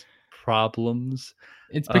his problems.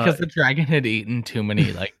 It's because the dragon had eaten too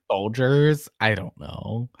many like soldiers. I don't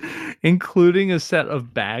know. Including a set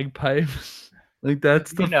of bagpipes. Like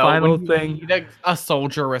that's the final when thing. You eat a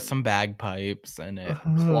soldier with some bagpipes and it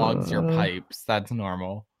clogs your pipes. That's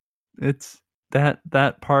normal. It's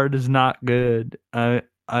that part is not good. I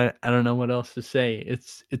don't know what else to say.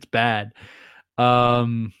 It's bad.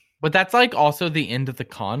 But that's like also the end of the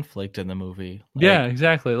conflict in the movie. Like, yeah,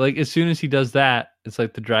 exactly. Like as soon as he does that, it's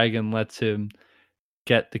like the dragon lets him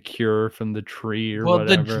get the cure from the tree or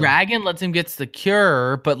whatever. The dragon lets him get the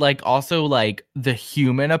cure, but like also like the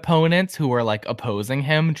human opponents who are like opposing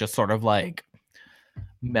him just sort of like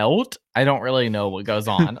melt. I don't really know what goes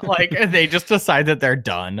on. Like they just decide that they're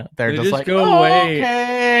done. They just like go away.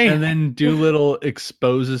 Okay. And then Doolittle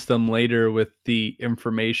exposes them later with the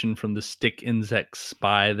information from the stick insect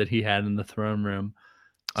spy that he had in the throne room.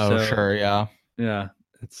 Oh, So, sure, yeah. Yeah,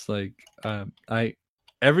 it's like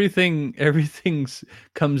everything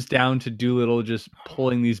comes down to Doolittle just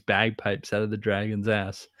pulling these bagpipes out of the dragon's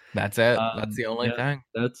ass. That's it. That's the only yeah,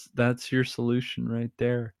 thing. That's your solution right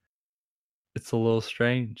there. It's a little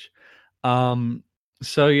strange.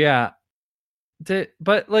 So yeah.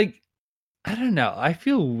 But like I don't know. I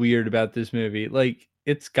feel weird about this movie. Like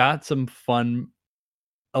it's got some fun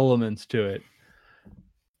elements to it.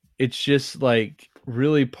 It's just like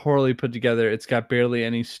really poorly put together. It's got barely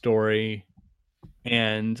any story.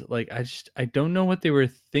 And like I don't know what they were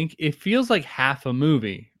thinking. It feels like half a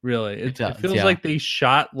movie, really. It feels like they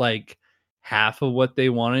shot like half of what they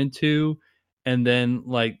wanted to, and then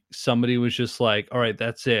like somebody was just like, all right,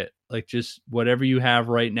 that's it. Like just whatever you have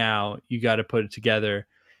right now, you got to put it together.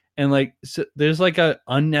 And like so there's like a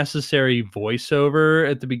unnecessary voiceover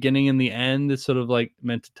at the beginning and the end that's sort of like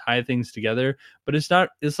meant to tie things together, but it's not.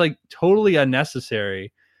 It's like totally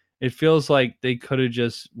unnecessary. It feels like they could have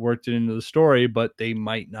just worked it into the story, but they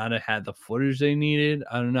might not have had the footage they needed.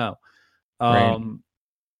 I don't know. Right.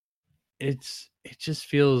 It just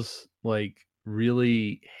feels like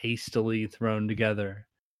really hastily thrown together.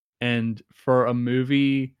 And for a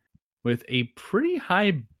movie with a pretty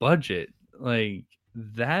high budget, like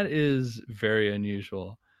that is very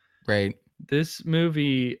unusual. Right. This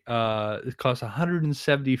movie it cost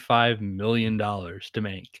 $175 million to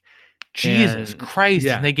make. Jesus Christ.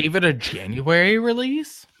 yeah. And they gave it a January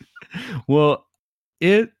release? Well,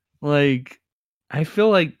 it like I feel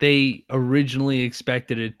like they originally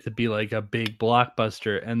expected it to be like a big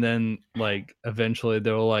blockbuster, and then like eventually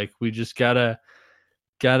they were like, we just gotta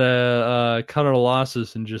cut our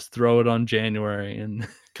losses and just throw it on January and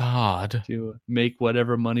God. to make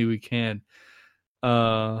whatever money we can.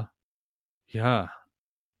 Yeah.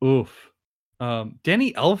 Oof.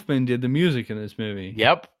 Danny Elfman did the music in this movie.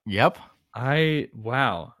 Yep.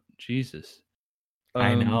 Wow. Jesus.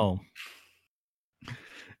 I know.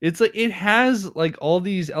 It's like it has like all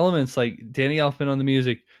these elements, like Danny Elfman on the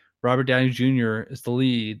music, Robert Downey Jr. is the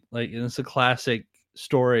lead. Like, and it's a classic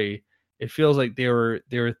story. It feels like they were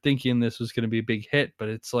thinking this was going to be a big hit, but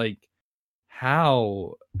it's like,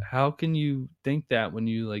 how can you think that when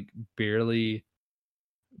you like barely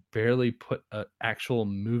put an actual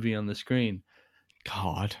movie on the screen?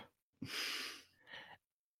 God.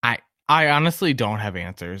 I honestly don't have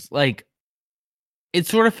answers. Like, it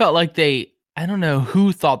sort of felt like I don't know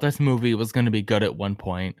who thought this movie was going to be good at one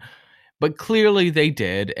point, but clearly they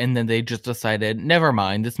did. And then they just decided, never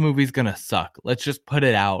mind, this movie's going to suck. Let's just put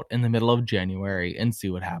it out in the middle of January and see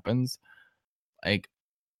what happens. Like,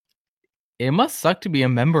 it must suck to be a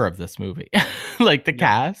member of this movie, like the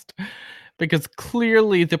cast, because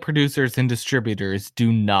clearly the producers and distributors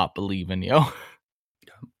do not believe in you.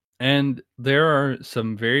 And there are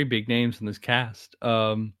some very big names in this cast.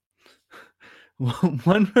 One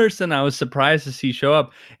person I was surprised to see show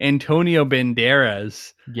up, Antonio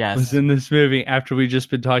Banderas, was in this movie after we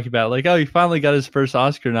just been talking about, like, oh, he finally got his first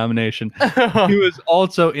Oscar nomination. He was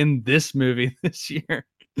also in this movie this year.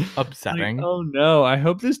 Upsetting. Like, oh no, I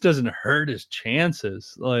hope this doesn't hurt his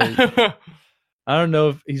chances. Like, I don't know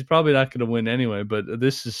if he's probably not going to win anyway, but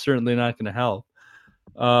this is certainly not going to help.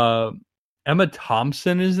 Emma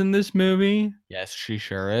Thompson is in this movie. Yes, she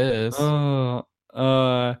sure is. Oh,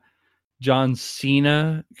 John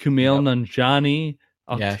Cena, Kumail Nanjiani,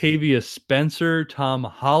 Yes. Octavia Spencer, Tom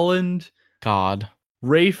Holland, God.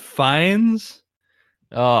 Rafe Fiennes.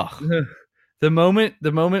 Ugh. The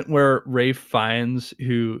moment where Rafe Fiennes,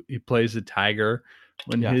 who he plays the tiger,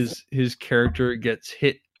 when Yes. his character gets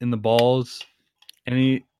hit in the balls,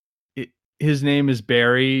 and his name is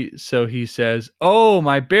Barry, so he says, "Oh,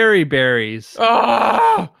 my berries."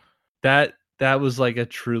 Ah! That was like a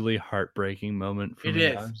truly heartbreaking moment for It me.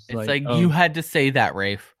 is. I was It's like oh, you had to say that,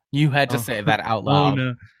 Rafe. You had to oh, say that out oh loud.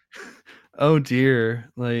 no. Oh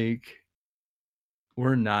dear. Like,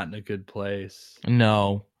 we're not in a good place.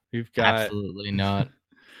 No, We've got absolutely not.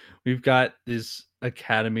 we've got this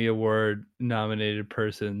Academy Award nominated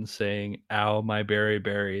person saying, "Ow, my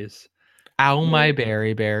berries." Ow, my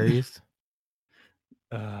berries.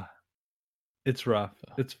 It's rough.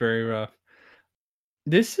 It's very rough.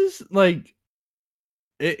 This is like,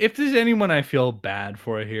 if there's anyone I feel bad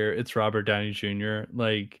for here, it's Robert Downey Jr.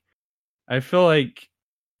 Like, I feel like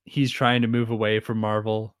he's trying to move away from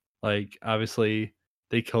Marvel. Like, obviously,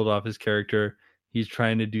 they killed off his character. He's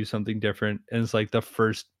trying to do something different. And it's like the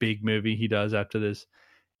first big movie he does after this.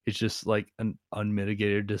 It's just like an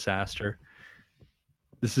unmitigated disaster.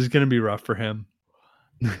 This is going to be rough for him.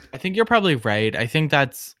 I think you're probably right. I think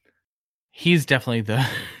he's definitely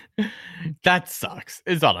that sucks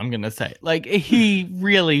is all I'm gonna say. Like, he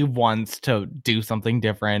really wants to do something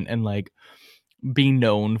different and like be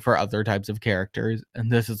known for other types of characters,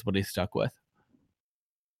 and this is what he's stuck with.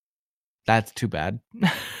 That's too bad.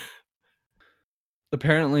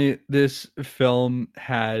 Apparently, this film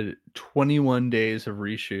had 21 days of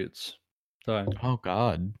reshoots. So, Oh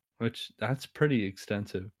God. which that's pretty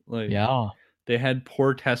extensive. Like, Yeah. they had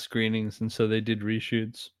poor test screenings, and so they did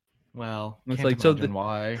reshoots. Well, It's can't like, so imagine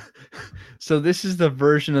why. So this is the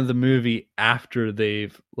version of the movie after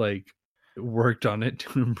they've like worked on it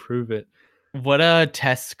to improve it. What a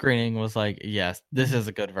test screening was like. Yes, this is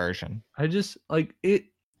a good version. I just like it.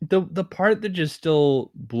 The part that just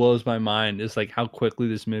still blows my mind is like how quickly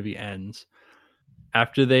this movie ends.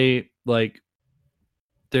 After they like,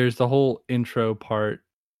 there's the whole intro part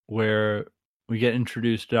where we get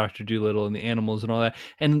introduced to Dr. Dolittle and the animals and all that.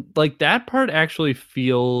 And like that part actually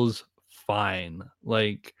feels fine.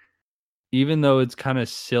 Like, even though it's kind of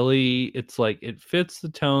silly, it's like it fits the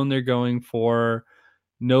tone they're going for.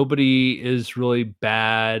 Nobody is really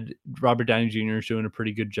bad. Robert Downey Jr. is doing a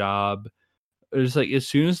pretty good job. It's like as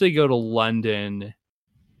soon as they go to London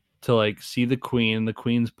to like see the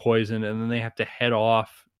Queen's poisoned, and then they have to head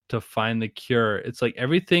off to find the cure. It's like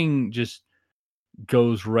everything just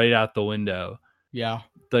goes right out the window. Yeah.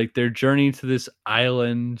 Like their journey to this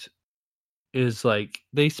island is like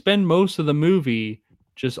they spend most of the movie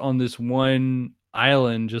just on this one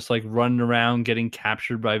island, just like running around getting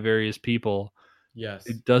captured by various people. Yes.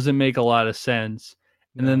 It doesn't make a lot of sense.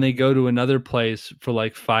 And then they go to another place for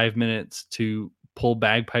like 5 minutes to pull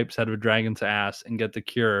bagpipes out of a dragon's ass and get the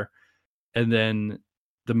cure. And then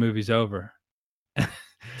the movie's over.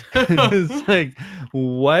 It's like,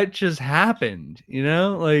 what just happened? You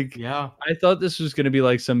know, like, Yeah. I thought this was going to be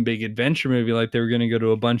like some big adventure movie. Like they were going to go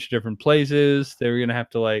to a bunch of different places. They were going to have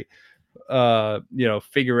to like,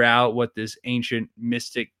 figure out what this ancient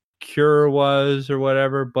mystic cure was or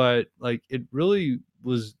whatever. But like, it really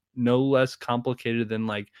was no less complicated than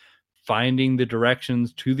like finding the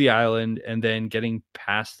directions to the island and then getting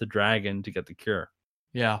past the dragon to get the cure.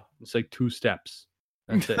 Yeah. It's like 2 steps.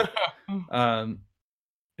 That's it.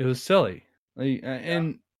 It was silly. Like,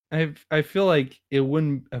 and I feel like it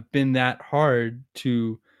wouldn't have been that hard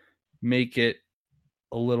to make it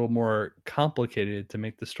a little more complicated to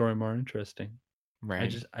make the story more interesting.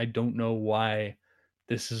 Right. I don't know why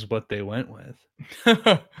this is what they went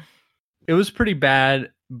with. It was pretty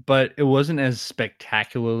bad, but it wasn't as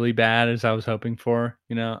spectacularly bad as I was hoping for.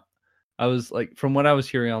 You know, I was like, from what I was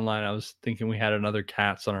hearing online, I was thinking we had another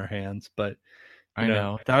Cats on our hands, but I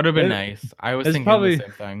know. That would have been nice. I was thinking the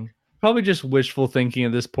same thing. Probably just wishful thinking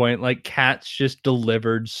at this point. Like Cats just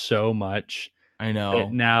delivered so much. I know.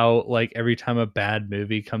 Now, like every time a bad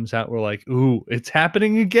movie comes out, we're like, "Ooh, it's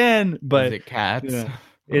happening again!" But Is it Cats?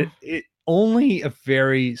 it only a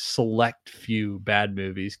very select few bad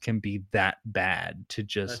movies can be that bad to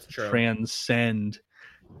just transcend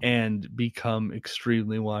and become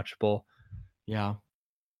extremely watchable. Yeah.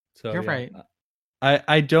 So you're right.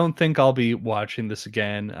 I don't think I'll be watching this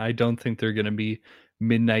again. I don't think they're going to be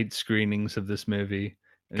midnight screenings of this movie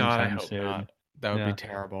God, I anytime hope soon. not. That would be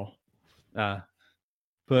terrible.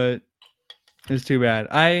 But it's too bad.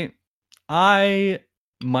 I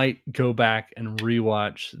might go back and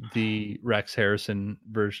rewatch the Rex Harrison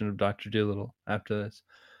version of Dr. Dolittle after this.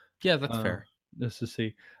 Yeah, that's fair. Just to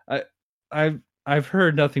see. I've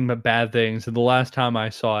heard nothing but bad things, and the last time I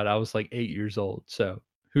saw it, I was like 8 years old. So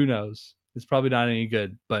who knows? It's probably not any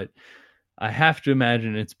good, but I have to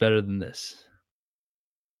imagine it's better than this.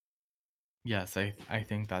 Yes, I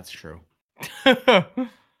think that's true. All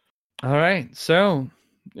right, so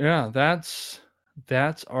yeah, that's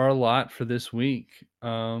our lot for this week.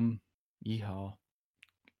 Yeehaw.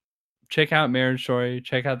 Check out Marriage Story.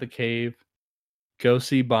 Check out The Cave. Go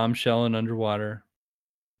see Bombshell and Underwater.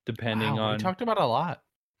 Depending Wow, on we talked about a lot.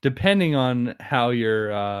 Depending on how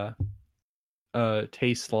your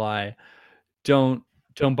tastes lie, don't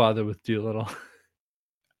bother with Doolittle.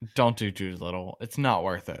 Don't do Doolittle. It's not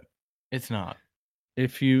worth it. It's not.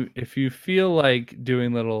 If you feel like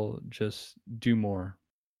doing little, just do more.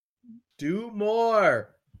 Do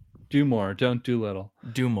more. Do more. Don't do little.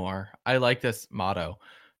 Do more. I like this motto.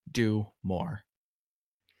 Do more.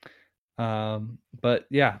 But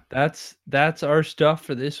yeah, that's our stuff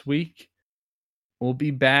for this week. We'll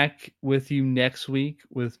be back with you next week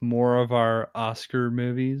with more of our Oscar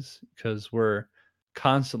movies because we're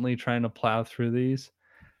constantly trying to plow through these.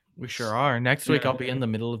 We sure are. Next week I'll be in the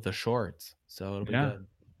middle of the shorts, so it'll be good.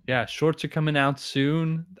 Yeah, shorts are coming out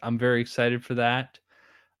soon. I'm very excited for that.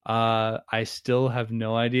 I still have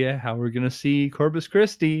no idea how we're gonna see Corpus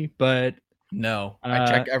Christi, but no, I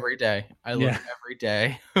check every day. I look every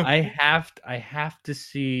day. I have to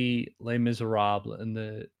see Les Miserables in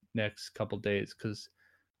the next couple days because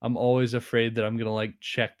I'm always afraid that I'm gonna like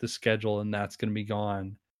check the schedule and that's gonna be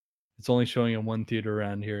gone. It's only showing in one theater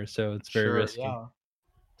around here, so it's very risky. Yeah.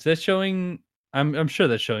 Is that showing? I'm sure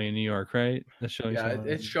that's showing in New York, right? That's showing. Yeah,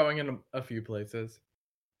 it's showing in a few places.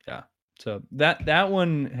 Yeah. So that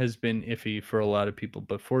one has been iffy for a lot of people,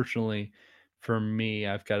 but fortunately for me,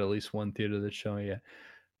 I've got at least one theater that's showing it.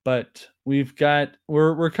 But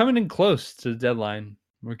we're coming in close to the deadline.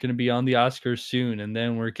 We're gonna be on the Oscars soon, and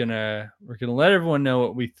then we're gonna let everyone know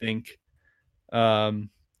what we think.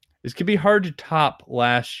 This could be hard to top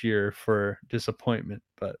last year for disappointment,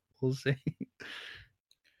 but we'll see.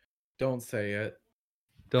 Don't say it.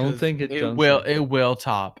 Don't think it. It will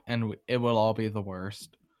top, and it will all be the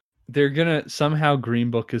worst. They're gonna somehow Green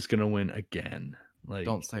Book is gonna win again. Like,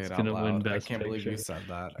 don't say it out gonna loud. Win Best I can't believe you said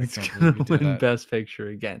that. It's gonna win Best Picture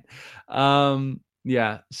again.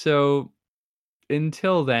 Yeah. So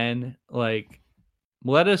until then, like,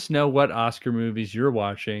 let us know what Oscar movies you're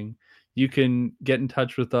watching. You can get in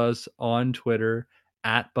touch with us on Twitter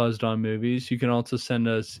at BuzzedOnMovies. You can also send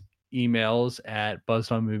us emails at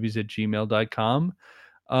buzzedonmovies@gmail.com.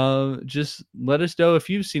 Just let us know if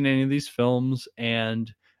you've seen any of these films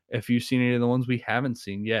and if you've seen any of the ones we haven't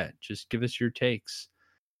seen yet. Just give us your takes.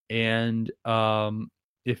 And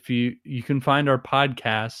if you can find our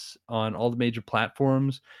podcasts on all the major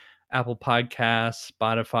platforms: Apple Podcasts,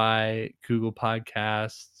 Spotify, Google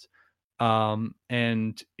Podcasts.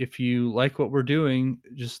 And if you like what we're doing,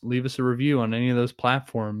 just leave us a review on any of those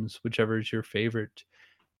platforms, whichever is your favorite.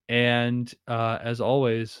 And as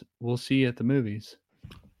always, we'll see you at the movies.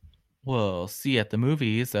 We'll see you at the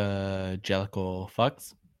movies, Jellicle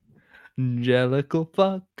fucks. Jellicle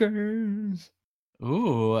fuckers.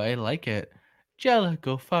 Ooh, I like it.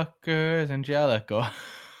 Jellicle fuckers and Jellicle.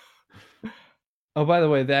 Oh, by the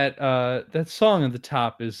way, that song at the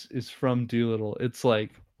top is from Doolittle. It's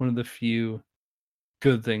like one of the few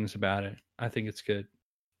good things about it. I think it's good.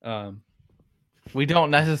 We don't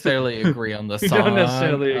necessarily agree on the song. We don't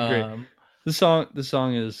necessarily agree. The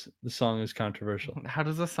song is controversial. How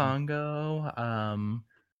does the song go?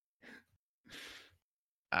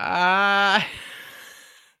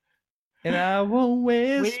 And I won't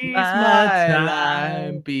waste my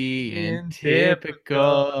time being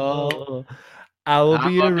typical. I will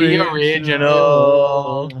be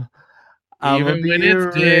original. Even when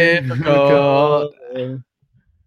it's difficult.